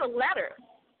 She wrote a letter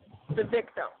to the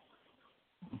victim,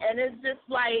 and it's just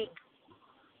like,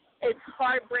 it's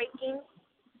heartbreaking,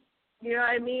 you know what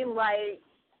I mean? Like,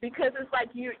 because it's like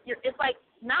it's like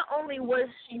not only was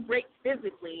she raped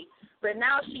physically, but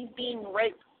now she's being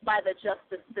raped by the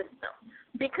justice system,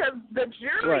 because the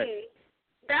jury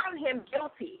found him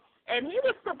guilty, and he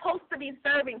was supposed to be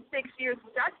serving 6 years,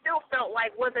 which I still felt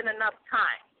like wasn't enough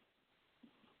time.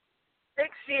 6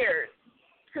 years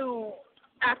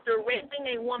after raping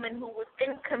a woman who was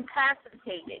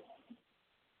incapacitated.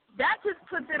 That just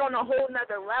puts it on a whole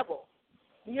nother level.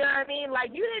 You know what I mean?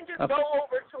 Like, you didn't just go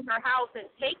over to her house and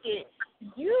take it.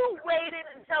 You waited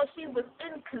until she was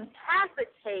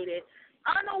incapacitated,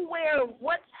 unaware of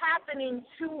what's happening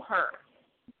to her.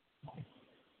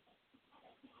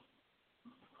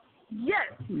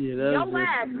 Yes, your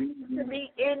ass needs to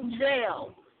be in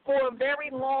jail for a very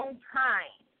long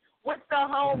time. With the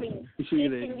homies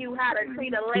teaching you how to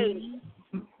treat a lady.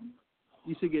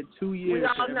 You should get 2 years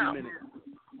for every minute.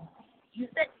 You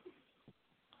said.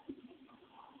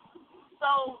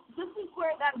 So this is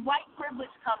where that white privilege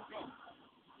comes in.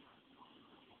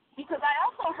 Because I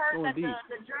also heard that the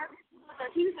judge,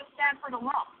 he was at Stanford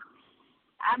alone.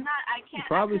 I couldn't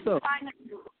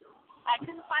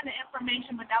find the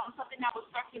information, but that was something that was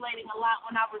circulating a lot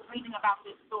when I was reading about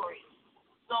this story.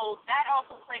 So that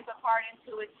also plays a part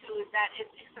into it too. Is that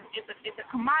it's a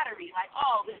commodity? Like,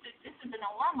 oh, this is an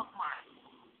alum of mine.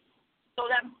 So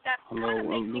that kind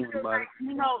of makes me feel like,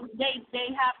 you know,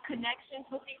 they have connections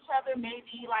with each other.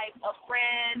 Maybe like a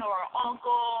friend or an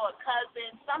uncle, a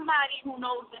cousin, somebody who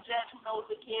knows the judge, who knows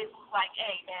the kids. Who's like,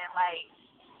 hey man, like,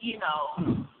 you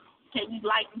know, can you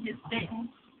lighten his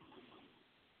sentence?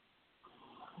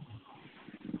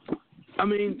 I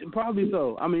mean, probably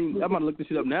so. I mean, I'm going to look this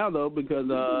shit up now, though, because,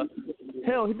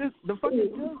 hell, the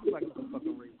fucking judge is like a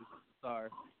fucking racist. Sorry.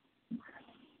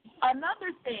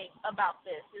 Another thing about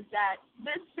this is that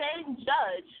this same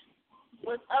judge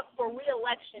was up for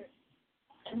re-election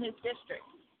in his district,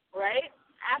 right,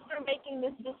 after making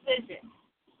this decision.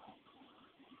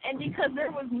 And because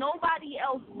there was nobody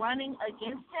else running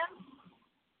against him,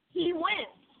 he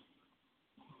wins.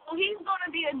 So he's going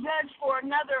to be a judge for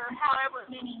another however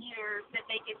many years that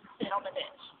they get to sit on the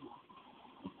bench.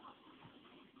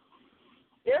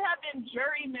 There have been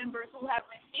jury members who have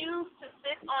refused to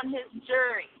sit on his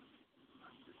jury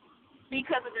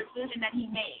because of the decision that he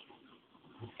made.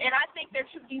 And I think there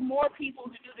should be more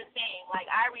people to do the same. Like,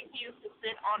 I refuse to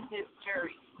sit on his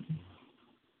jury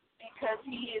because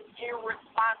he is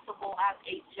irresponsible as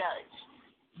a judge.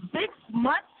 6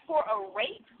 months for a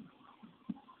rape?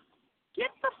 Get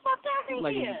the fuck out of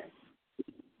here.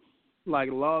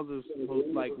 Like laws are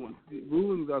supposed, like when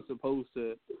rulings are supposed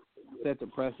to set the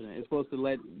precedent. It's supposed to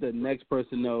let the next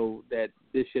person know that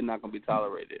this shit not gonna be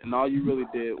tolerated. And all you really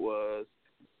did was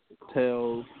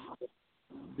tell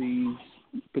these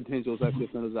potential sex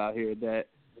offenders out here that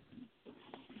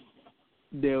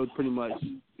they'll pretty much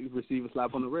receive a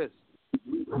slap on the wrist.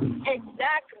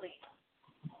 Exactly.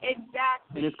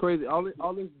 And it's crazy. All this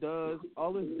does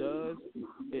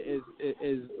is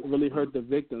really hurt the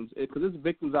victims, because there's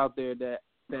victims out there that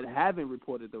haven't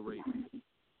reported the rape.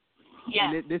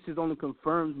 Yeah. And this just only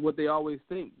confirms what they always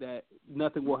think, that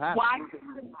nothing will happen. Why should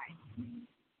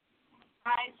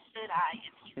I?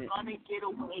 If he's gonna get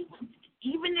away with it,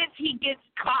 even if he gets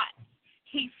caught,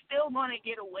 he's still gonna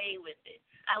get away with it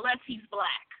unless he's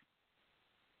black.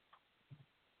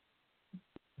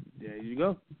 There you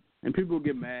go. And people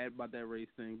get mad about that race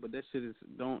thing, but that shit is,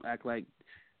 don't act like,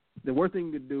 the worst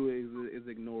thing to do is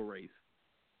ignore race.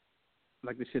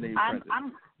 Like the shit ain't present.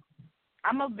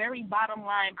 I'm a very bottom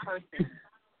line person,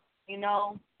 you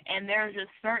know, and there's just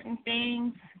certain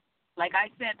things, like I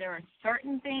said, there are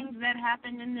certain things that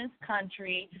happen in this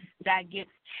country that gets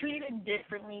treated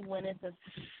differently when it's a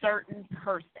certain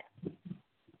person.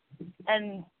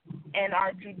 And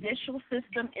our judicial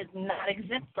system is not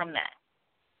exempt from that.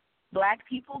 Black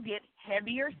people get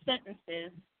heavier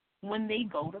sentences when they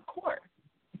go to court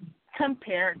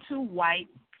compared to white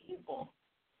people.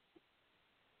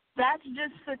 That's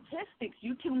just statistics.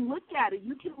 You can look at it.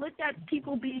 You can look at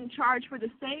people being charged for the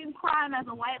same crime as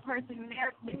a white person, and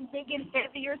they get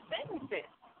heavier sentences.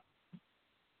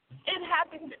 It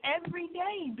happens every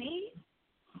day, B.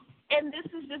 And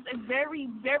this is just a very,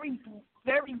 very,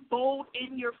 very bold,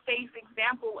 in-your-face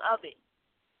example of it.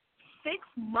 6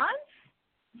 months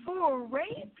for a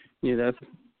rape? Yeah, that's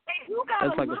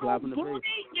got like a a slap in the little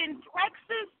booty in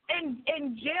Texas and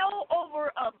in jail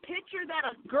over a picture that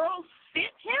a girl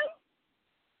sent him?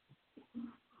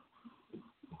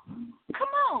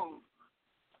 Come on.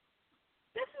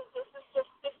 This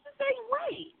ain't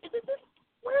right.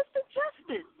 Where's the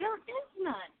justice? There is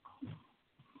none.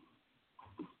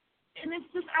 And it's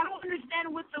just, I don't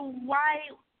understand what the why.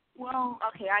 Well,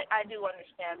 okay, I do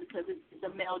understand because it's a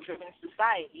male-driven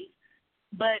society,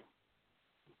 but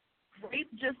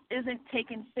rape just isn't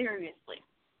taken seriously.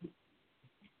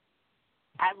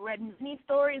 I've read many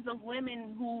stories of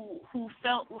women who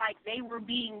felt like they were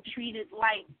being treated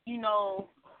like, you know,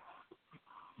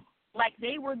 like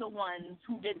they were the ones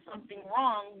who did something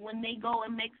wrong when they go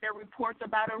and make their reports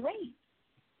about a rape.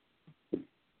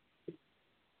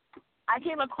 I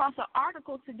came across an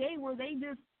article today where they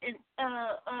just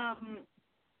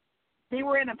they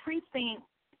were in a precinct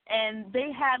and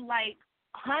they had like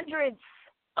hundreds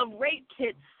of rape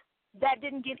kits that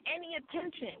didn't get any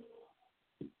attention.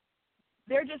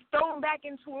 They're just thrown back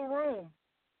into a room.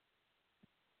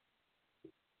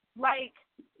 Like,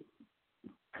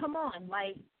 come on,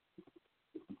 like,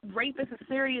 rape is a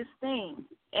serious thing,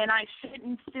 and I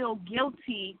shouldn't feel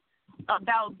guilty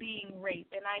about being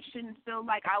raped, and I shouldn't feel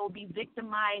like I will be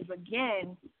victimized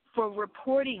again for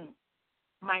reporting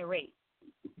my rape.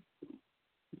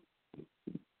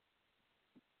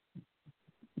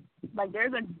 Like,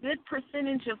 there's a good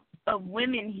percentage of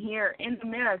women here in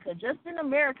America, just in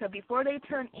America, before they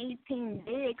turn 18,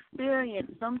 they experience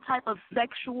some type of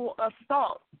sexual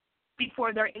assault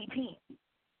before they're 18.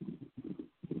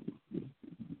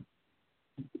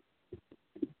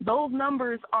 Those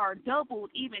numbers are doubled,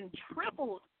 even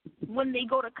tripled, when they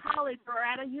go to college or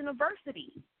at a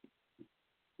university.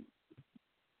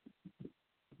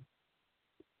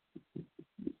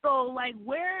 So, like,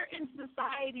 where in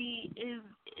society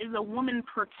is a woman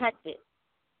protected?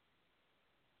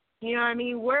 You know what I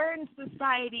mean? Where in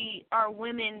society are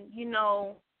women, you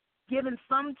know, given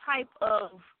some type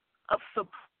of support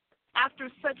after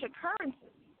such occurrences?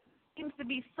 Seems to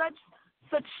be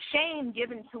such shame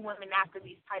given to women after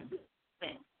these types of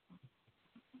things.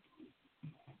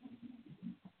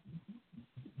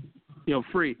 Yo,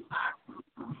 Free.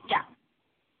 Yeah.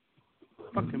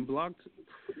 Fucking blocked.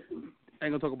 I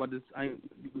ain't gonna talk about this.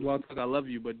 Blog Talk, I love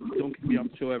you, but don't kick me off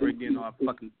the show ever again or I'll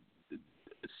fucking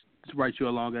write you a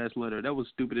long ass letter. That was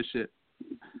stupid as shit.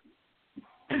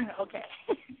 Okay.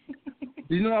 Did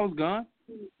you know I was gone?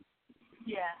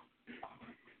 Yeah.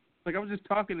 Like, I was just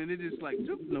talking and it just like,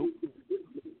 nope.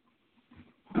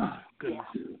 Oh, goodness.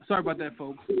 Yeah. Sorry about that,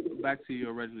 folks. Back to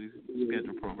your originally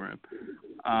scheduled program.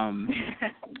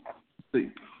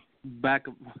 Back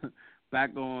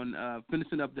on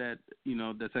finishing up that, you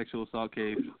know, that sexual assault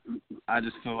case. I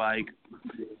just feel like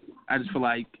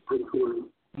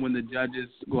when the judges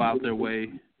go out their way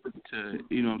to,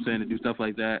 you know what I'm saying, to do stuff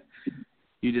like that,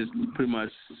 you just pretty much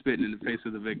spitting in the face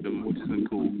of the victim, which isn't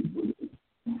cool.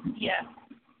 Yeah.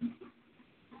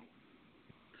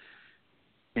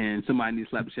 And somebody needs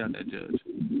to slap the shit out that judge.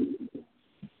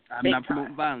 I'm not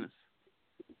promoting violence.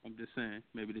 I'm just saying,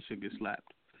 maybe they should get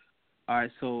slapped. All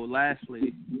right, so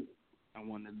lastly, I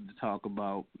wanted to talk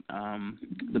about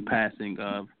the passing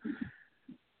of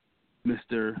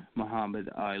Mr. Muhammad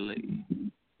Ali.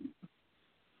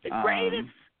 The greatest.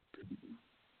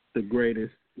 The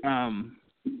greatest. And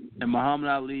Muhammad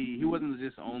Ali, he wasn't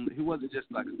just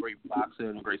like a great boxer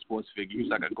and a great sports figure. He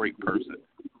was like a great person.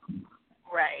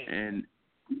 Right. And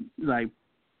like,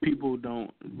 people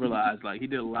don't realize, like, he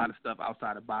did a lot of stuff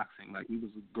outside of boxing. Like, he was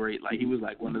great. Like, he was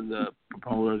like one of the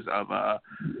proponents of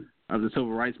the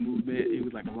civil rights movement. He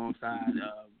was like alongside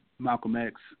Malcolm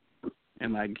X,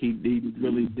 and like he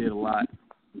really did a lot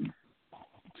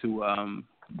to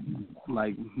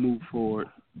move forward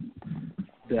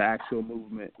the actual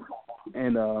movement.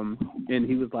 And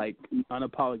he was like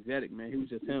unapologetic, man. He was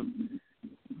just him.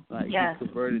 Like he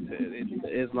converted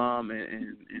to Islam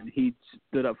and he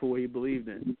stood up for what he believed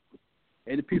in.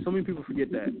 And so many people forget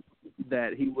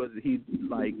that he was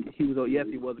yes,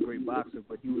 he was a great boxer,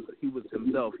 but he was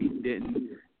himself. He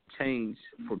didn't change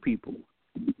for people.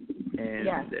 And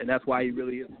that's why he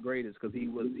really is the greatest, because he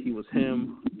was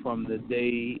him from the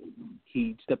day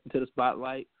he stepped into the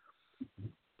spotlight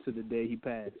to the day he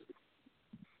passed.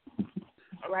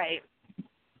 Right.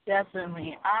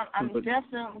 Definitely. I'm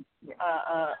definitely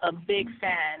a big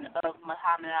fan of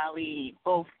Muhammad Ali,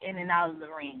 both in and out of the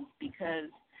ring, because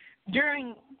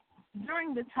during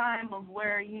the time of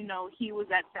where, you know, he was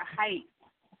at the height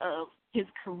of his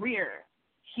career,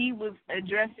 he was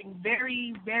addressing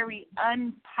very, very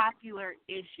unpopular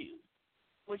issues,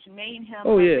 which made him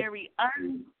a very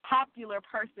unpopular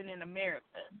person in America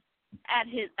at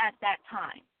that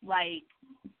time. Like,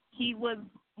 he was,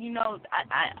 you know,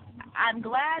 I'm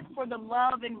glad for the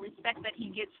love and respect that he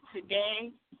gets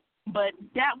today, but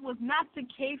that was not the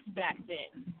case back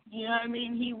then. You know what I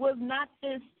mean? He was not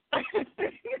this.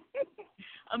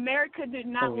 America did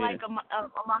not like a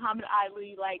Muhammad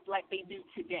Ali like they do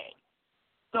today.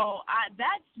 So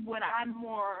that's what I'm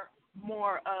more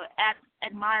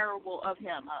admirable of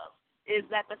him is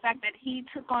that the fact that he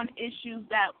took on issues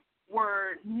that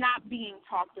were not being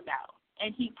talked about,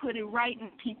 and he put it right in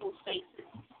people's faces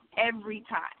every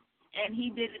time. And he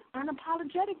did it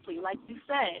unapologetically, like you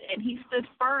said, and he stood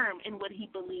firm in what he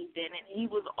believed in, and he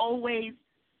was always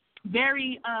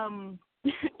very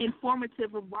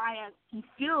informative of why he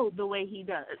feels the way he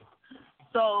does.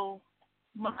 So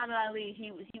Muhammad Ali,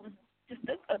 he was just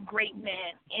a great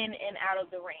man in and out of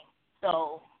the ring.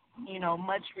 So, you know,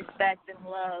 much respect and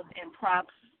love and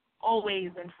props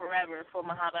always and forever for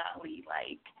Muhammad Ali.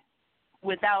 Like,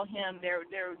 without him, there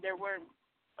weren't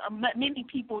many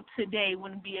people today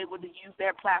wouldn't be able to use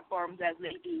their platforms as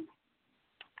they do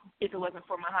if it wasn't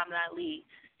for Muhammad Ali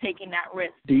taking that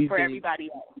risk for everybody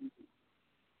else.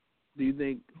 Do you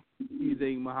think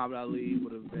Muhammad Ali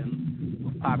would have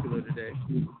been popular today?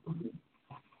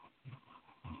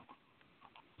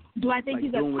 Do I think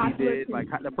he's doing a what he popular? did, like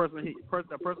the person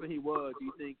he was? Do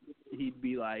you think he'd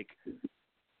be like?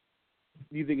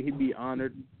 Do you think he'd be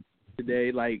honored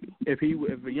today? Like if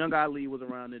a young Ali was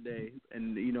around today,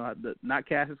 and you know, not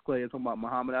Cassius Clay, I'm talking about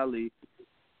Muhammad Ali.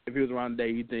 If he was around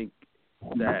today, you think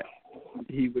that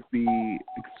he would be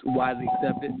widely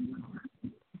accepted?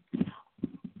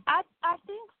 I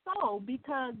think so,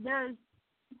 because in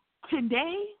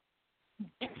today's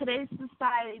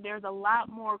society, there's a lot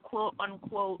more quote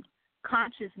unquote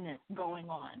consciousness going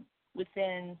on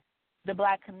within the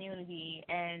black community,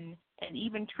 and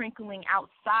even trickling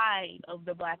outside of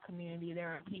the black community. There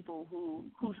are people who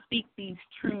speak these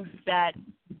truths that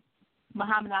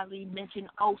Muhammad Ali mentioned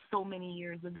so many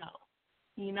years ago,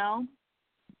 you know?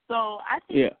 So I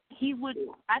think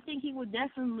he would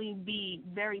definitely be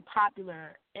very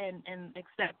popular and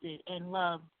accepted and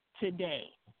loved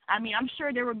today. I mean, I'm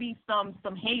sure there would be some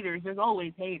haters. There's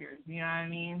always haters, you know what I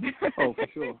mean? Oh, for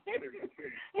sure.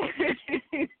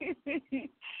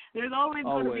 There's always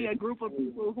going to be a group of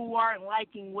people who aren't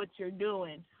liking what you're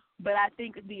doing. But I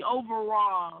think the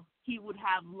overall, he would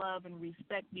have love and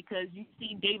respect, because you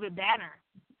see David Banner.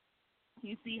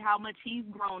 You see how much he's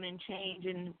grown and changed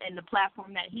in the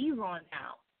platform that he's on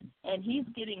now. And he's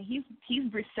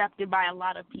recepted by a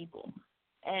lot of people.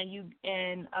 And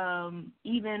I'm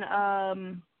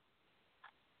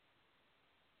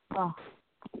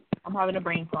having a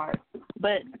brain fart.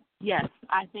 But yes,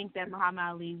 I think that Muhammad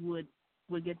Ali would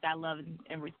get that love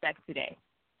and respect today.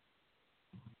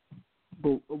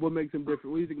 But what makes him different?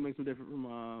 What do you think makes him different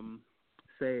from,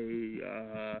 say,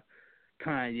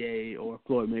 Kanye or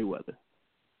Floyd Mayweather?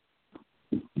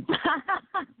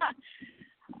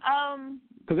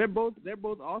 Because they're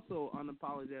both also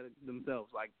unapologetic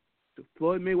themselves. Like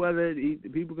Floyd Mayweather,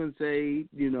 people can say,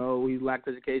 you know, he lacked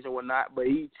education or whatnot, but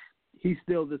he's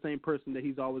still the same person that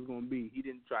he's always going to be. He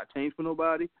didn't try to change for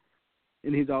nobody,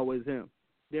 and he's always him.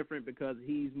 Different because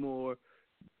he's more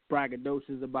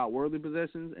braggadocious about worldly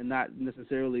possessions and not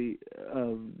necessarily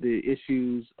of the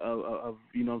issues of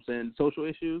you know what I'm saying, social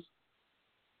issues.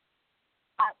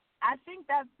 I think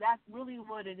that's really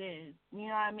what it is. You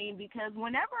know what I mean? Because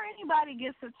whenever anybody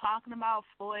gets to talking about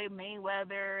Floyd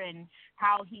Mayweather and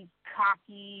how he's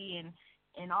cocky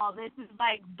and all this, is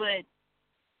like, but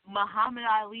Muhammad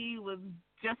Ali was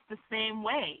just the same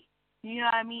way. You know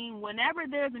what I mean? Whenever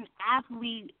there's an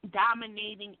athlete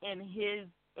dominating in his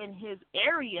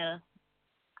area,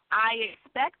 I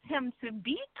expect him to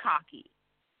be cocky.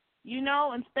 You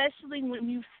know, especially when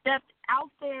you've stepped out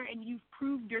there and you've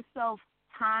proved yourself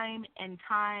time and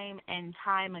time and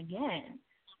time again.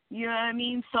 You know what I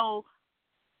mean? So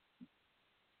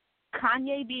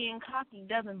Kanye being cocky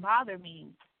doesn't bother me.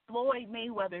 Floyd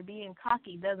Mayweather being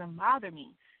cocky doesn't bother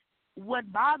me.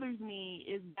 What bothers me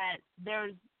is that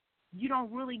you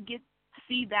don't really get to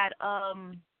see that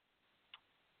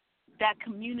that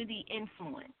community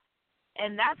influence.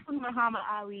 And that's what Muhammad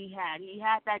Ali had. He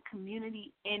had that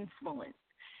community influence.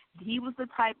 He was the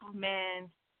type of man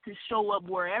to show up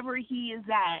wherever he is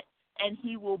at, and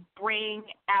he will bring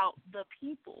out the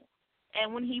people.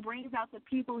 And when he brings out the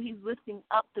people, he's lifting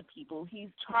up the people. He's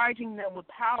charging them with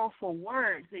powerful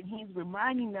words, and he's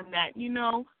reminding them that, you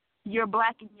know, you're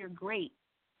black and you're great.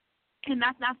 And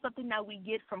that's not something that we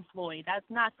get from Floyd. That's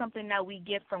not something that we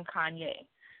get from Kanye.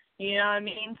 You know what I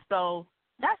mean? So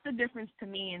that's the difference to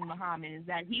me in Muhammad, is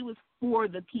that he was for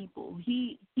the people.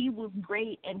 He was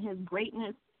great, and his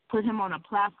greatness put him on a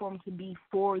platform to be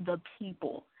for the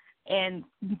people. And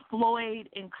Floyd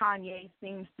and Kanye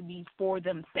seems to be for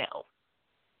themselves.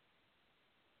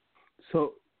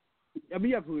 So, I mean,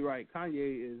 you're absolutely right.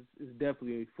 Kanye is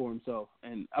definitely for himself,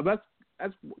 and that's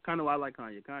kind of why I like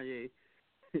Kanye.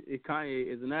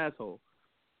 Kanye is an asshole,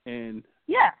 and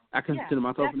I consider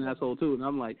myself an asshole too. And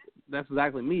I'm like, that's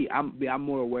exactly me. I'm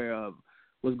more aware of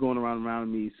what's going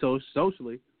around me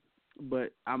socially,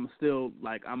 but I'm still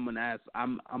like, I'm an ass.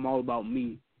 I'm all about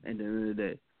me at the end of the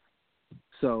day.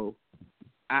 So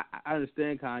I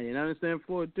understand Kanye, and I understand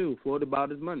Floyd too. Floyd about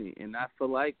his money, and I feel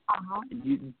like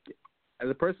you, as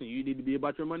a person, you need to be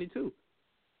about your money too.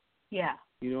 Yeah.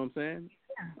 You know what I'm saying?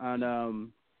 Yeah.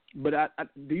 And but I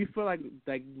do you feel like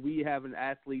we have an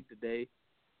athlete today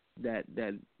that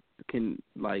can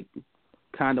like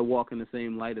kind of walk in the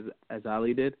same light as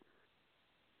Ali did?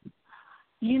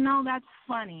 You know, that's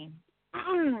funny.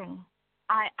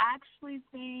 I actually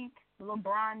think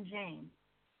LeBron James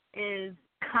is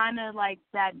kind of like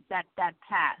that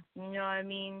path. You know what I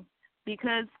mean?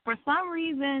 Because for some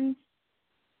reason,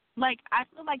 like, I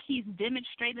feel like he's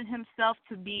demonstrated himself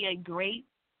to be a great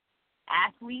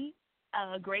athlete,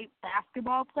 a great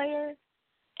basketball player,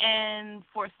 and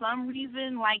for some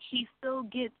reason, like, he still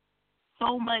gets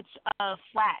so much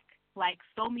flack. Like,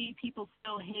 so many people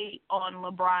still hate on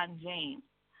LeBron James.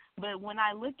 But when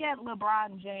I look at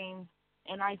LeBron James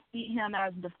and I see him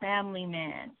as the family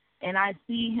man, and I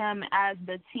see him as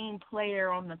the team player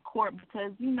on the court,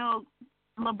 because, you know,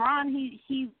 LeBron,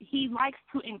 he likes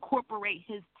to incorporate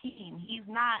his team. He's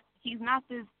not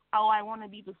this, oh, I want to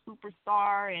be the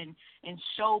superstar and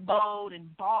showboat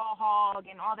and ball hog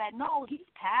and all that. No, he's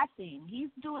passing. He's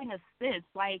doing assists.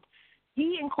 Like,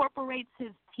 he incorporates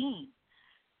his team.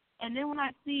 And then when I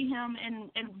see him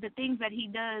and the things that he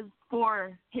does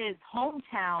for his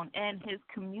hometown and his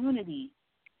community,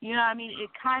 you know what I mean,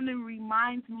 it kind of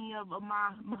reminds me of a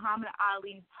Muhammad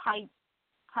Ali type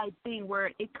thing,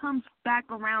 where it comes back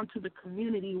around to the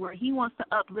community, where he wants to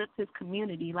uplift his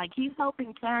community. Like, he's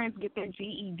helping parents get their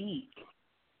GED.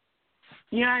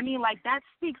 You know what I mean? Like, that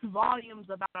speaks volumes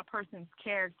about a person's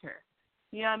character.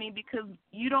 You know what I mean? Because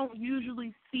you don't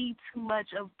usually see too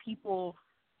much of people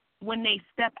when they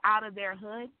step out of their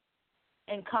hood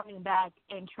and coming back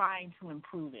and trying to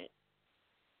improve it.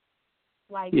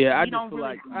 Like, yeah, I just feel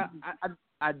like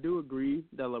I do agree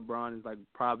that LeBron is like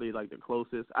probably like the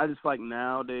closest. I just feel like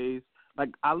nowadays, like,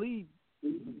 Ali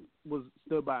was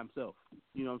still by himself.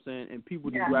 You know what I'm saying? And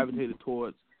people just gravitated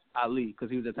towards Ali because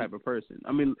he was that type of person.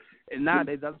 I mean, and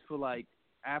nowadays I just feel like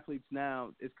athletes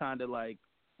now, it's kind of like,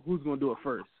 who's gonna do it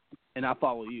first, and I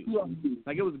follow you. Yeah.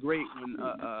 Like, it was great when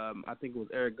I think it was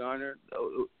Eric Garner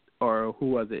or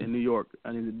who was it in New York?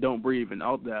 I mean, Don't Breathe and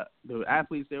all that. The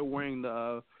athletes, they're wearing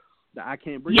the I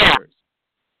Can't Breathe shirts.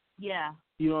 Yeah.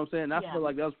 You know what I'm saying? I feel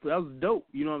like that was dope.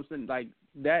 You know what I'm saying? Like,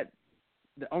 that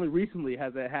only recently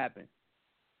has that happened.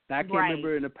 I can't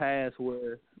remember in the past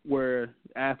where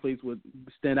athletes would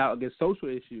stand out against social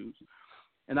issues,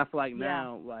 and I feel like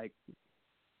now, like,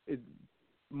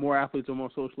 more athletes are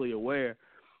more socially aware.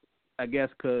 I guess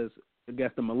because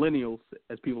the millennials,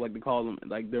 as people like to call them,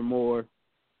 like, they're more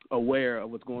aware of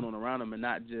what's going on around them and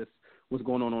not just what's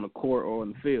going on the court or on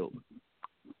the field.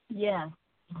 Yeah.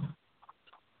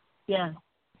 Yeah.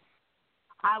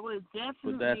 I would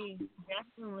definitely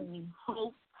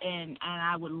hope and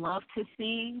I would love to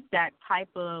see that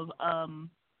type of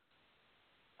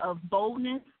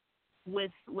boldness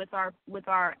with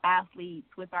our athletes,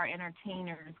 with our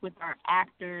entertainers, with our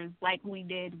actors, like we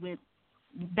did with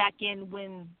back in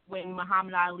when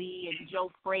Muhammad Ali and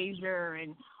Joe Frazier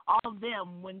and all of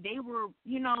them, when they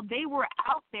were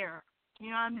out there You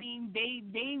know what I mean?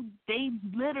 They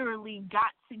literally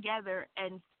got together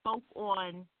and spoke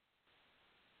on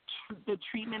the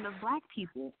treatment of black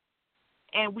people.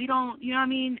 And we don't, you know what I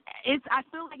mean? I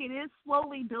feel like it is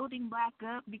slowly building back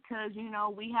up because, you know,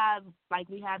 we have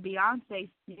Beyonce,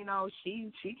 you know,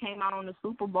 she came out on the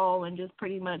Super Bowl and just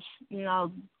pretty much, you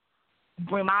know,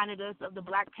 reminded us of the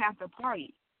Black Panther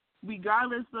Party.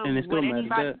 Regardless of what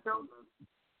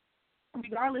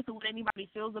anybody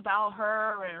feels about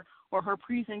her or her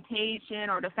presentation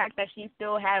or the fact that she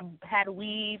still had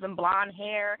weave and blonde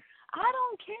hair, I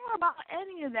don't care about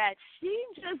any of that. She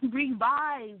just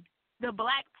revived the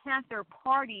Black Panther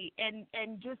Party and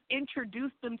just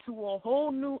introduced them to a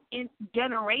whole new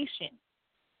generation.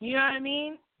 You know what I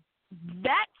mean?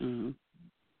 That's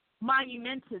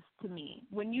monumentous to me.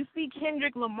 When you see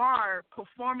Kendrick Lamar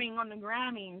performing on the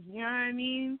Grammys, you know what I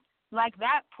mean? Like,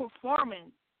 that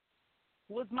performance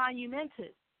was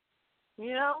monumentous.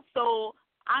 You know? So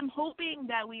I'm hoping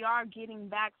that we are getting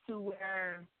back to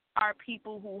where our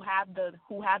people who have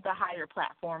the higher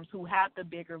platforms, who have the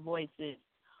bigger voices,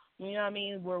 you know what I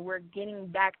mean, where we're getting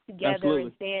back together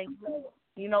and saying,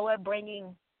 you know what,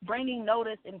 bringing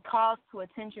notice and cause to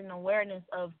attention and awareness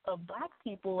of black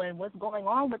people and what's going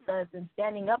on with us and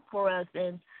standing up for us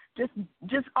and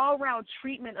just all-around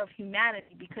treatment of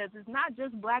humanity, because it's not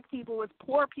just black people, it's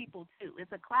poor people too.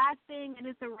 It's a class thing and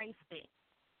it's a race thing.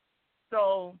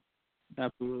 So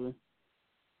absolutely.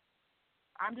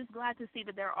 I'm just glad to see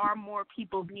that there are more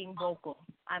people being vocal.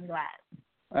 I'm glad.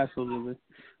 Absolutely.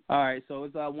 All right, so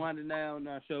it's winding down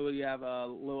our show. We have a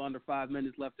little under 5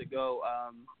 minutes left to go.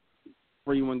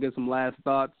 Where you want to get some last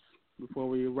thoughts before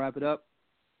we wrap it up?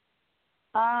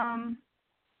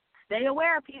 Stay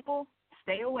aware, people.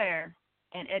 Stay aware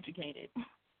and educated.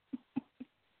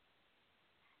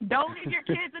 Don't leave your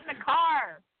kids in the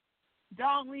car.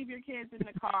 Don't leave your kids in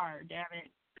the car, damn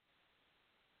it.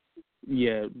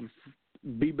 Yeah,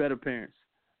 be better parents.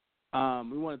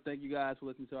 We want to thank you guys for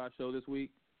listening to our show this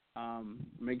week.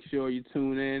 Make sure you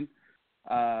tune in.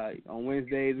 On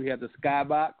Wednesdays, we have the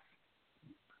Skybox.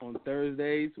 On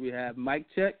Thursdays, we have Mic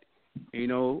Check. You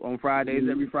know, on Fridays,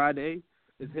 every Friday,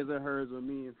 it's His or Hers with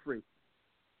me and Free.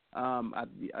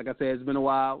 Like I said, it's been a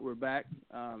while. We're back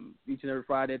each and every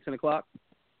Friday at 10 o'clock.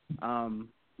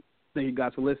 Thank you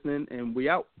guys for listening, and we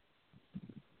out.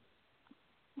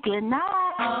 Good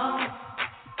night.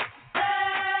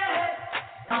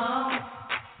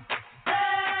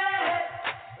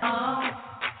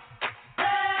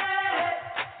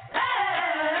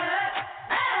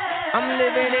 I'm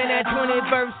living in that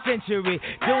 21st century,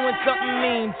 doing something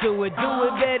mean to it. Do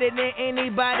it better than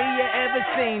anybody you ever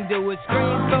seen do it.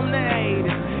 Scream from the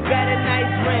haters, got a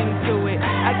nice ring to it.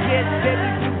 I guess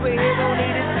every superhero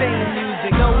need a theme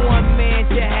music. No one man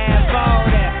should have all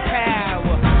that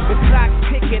power. The clock's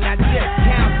ticking, I just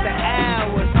count the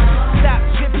hours. Stop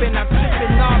tripping, I'm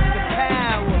tripping off the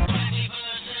power.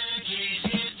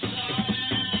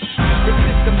 The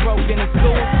system broken, the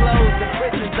school's closed, the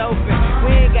prison's open.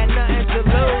 We ain't got nothing to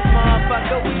lose,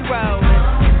 motherfucker, we rollin'.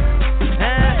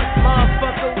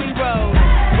 Motherfucker, we rollin'.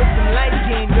 With some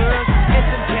light-skinned girls and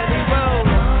some Kelly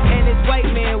rollin'. In this white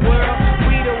man world,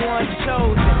 we the ones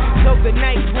chosen. So good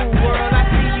night, cool world, I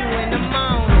see you in the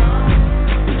morning.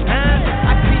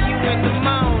 I see you in the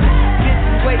morning. This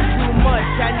is way too much,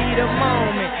 I need a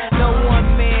moment. No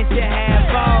one man should have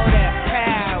all that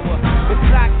power. The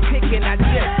clock's ticking, I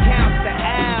just count the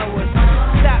hours.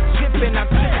 Stop tripping, I'm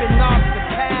tripping off the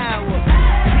power.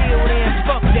 Till then,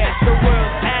 fuck that, the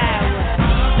world's ours.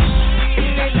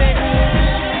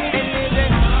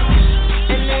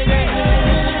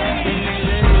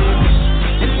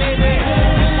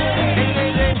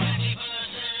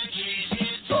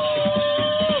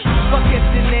 Fucking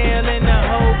Chanel and the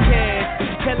whole cast,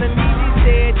 telling me they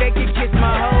said they could kiss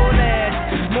my whole ass.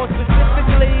 More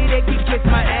specifically, they could kiss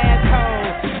my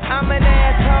asshole. I'm an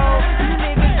asshole, you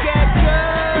niggas got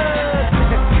drugs.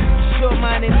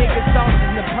 Short-minded niggas, sauce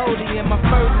is Napoleon. My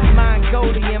furs is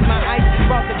Mongolian. My ice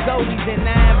brought the goldies and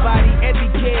I embody every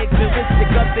characteristic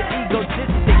of the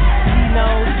egotistic. He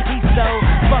knows he's so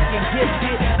fucking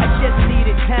gifted. I just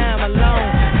needed time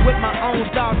alone with my own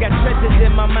thought. Got treasures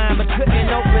in my mind, but couldn't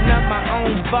open up my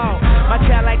own vault. My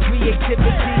talent,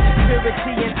 creativity,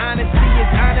 purity, and honesty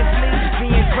is honestly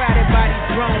being crowded by these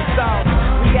grown thoughts.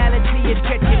 Reality is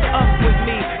catching up with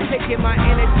me, taking my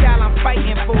inner child. I'm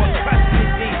fighting for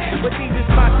custody with these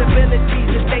responsibilities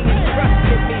that they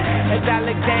entrusted me. As I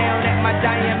look down at my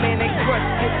diamond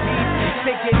encrusted piece,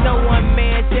 thinking no one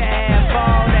man should have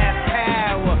all that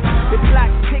power. The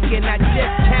clock's ticking, I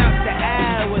just count the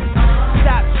hours.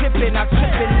 Stop tripping, I'm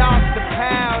tripping off the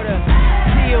powder.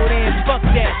 Till then, fuck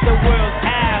that, the world's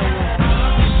ours.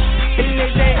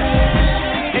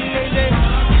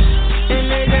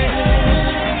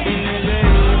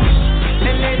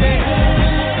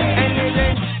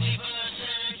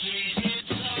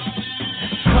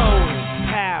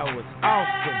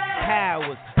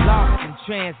 powers. Lost in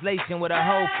translation with a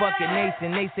whole fucking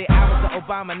nation. They say I was the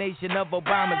abomination of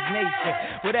Obama's nation.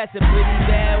 Well, that's a pretty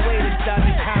bad way to start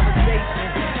the conversation.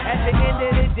 At the end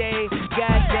of the day,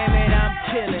 God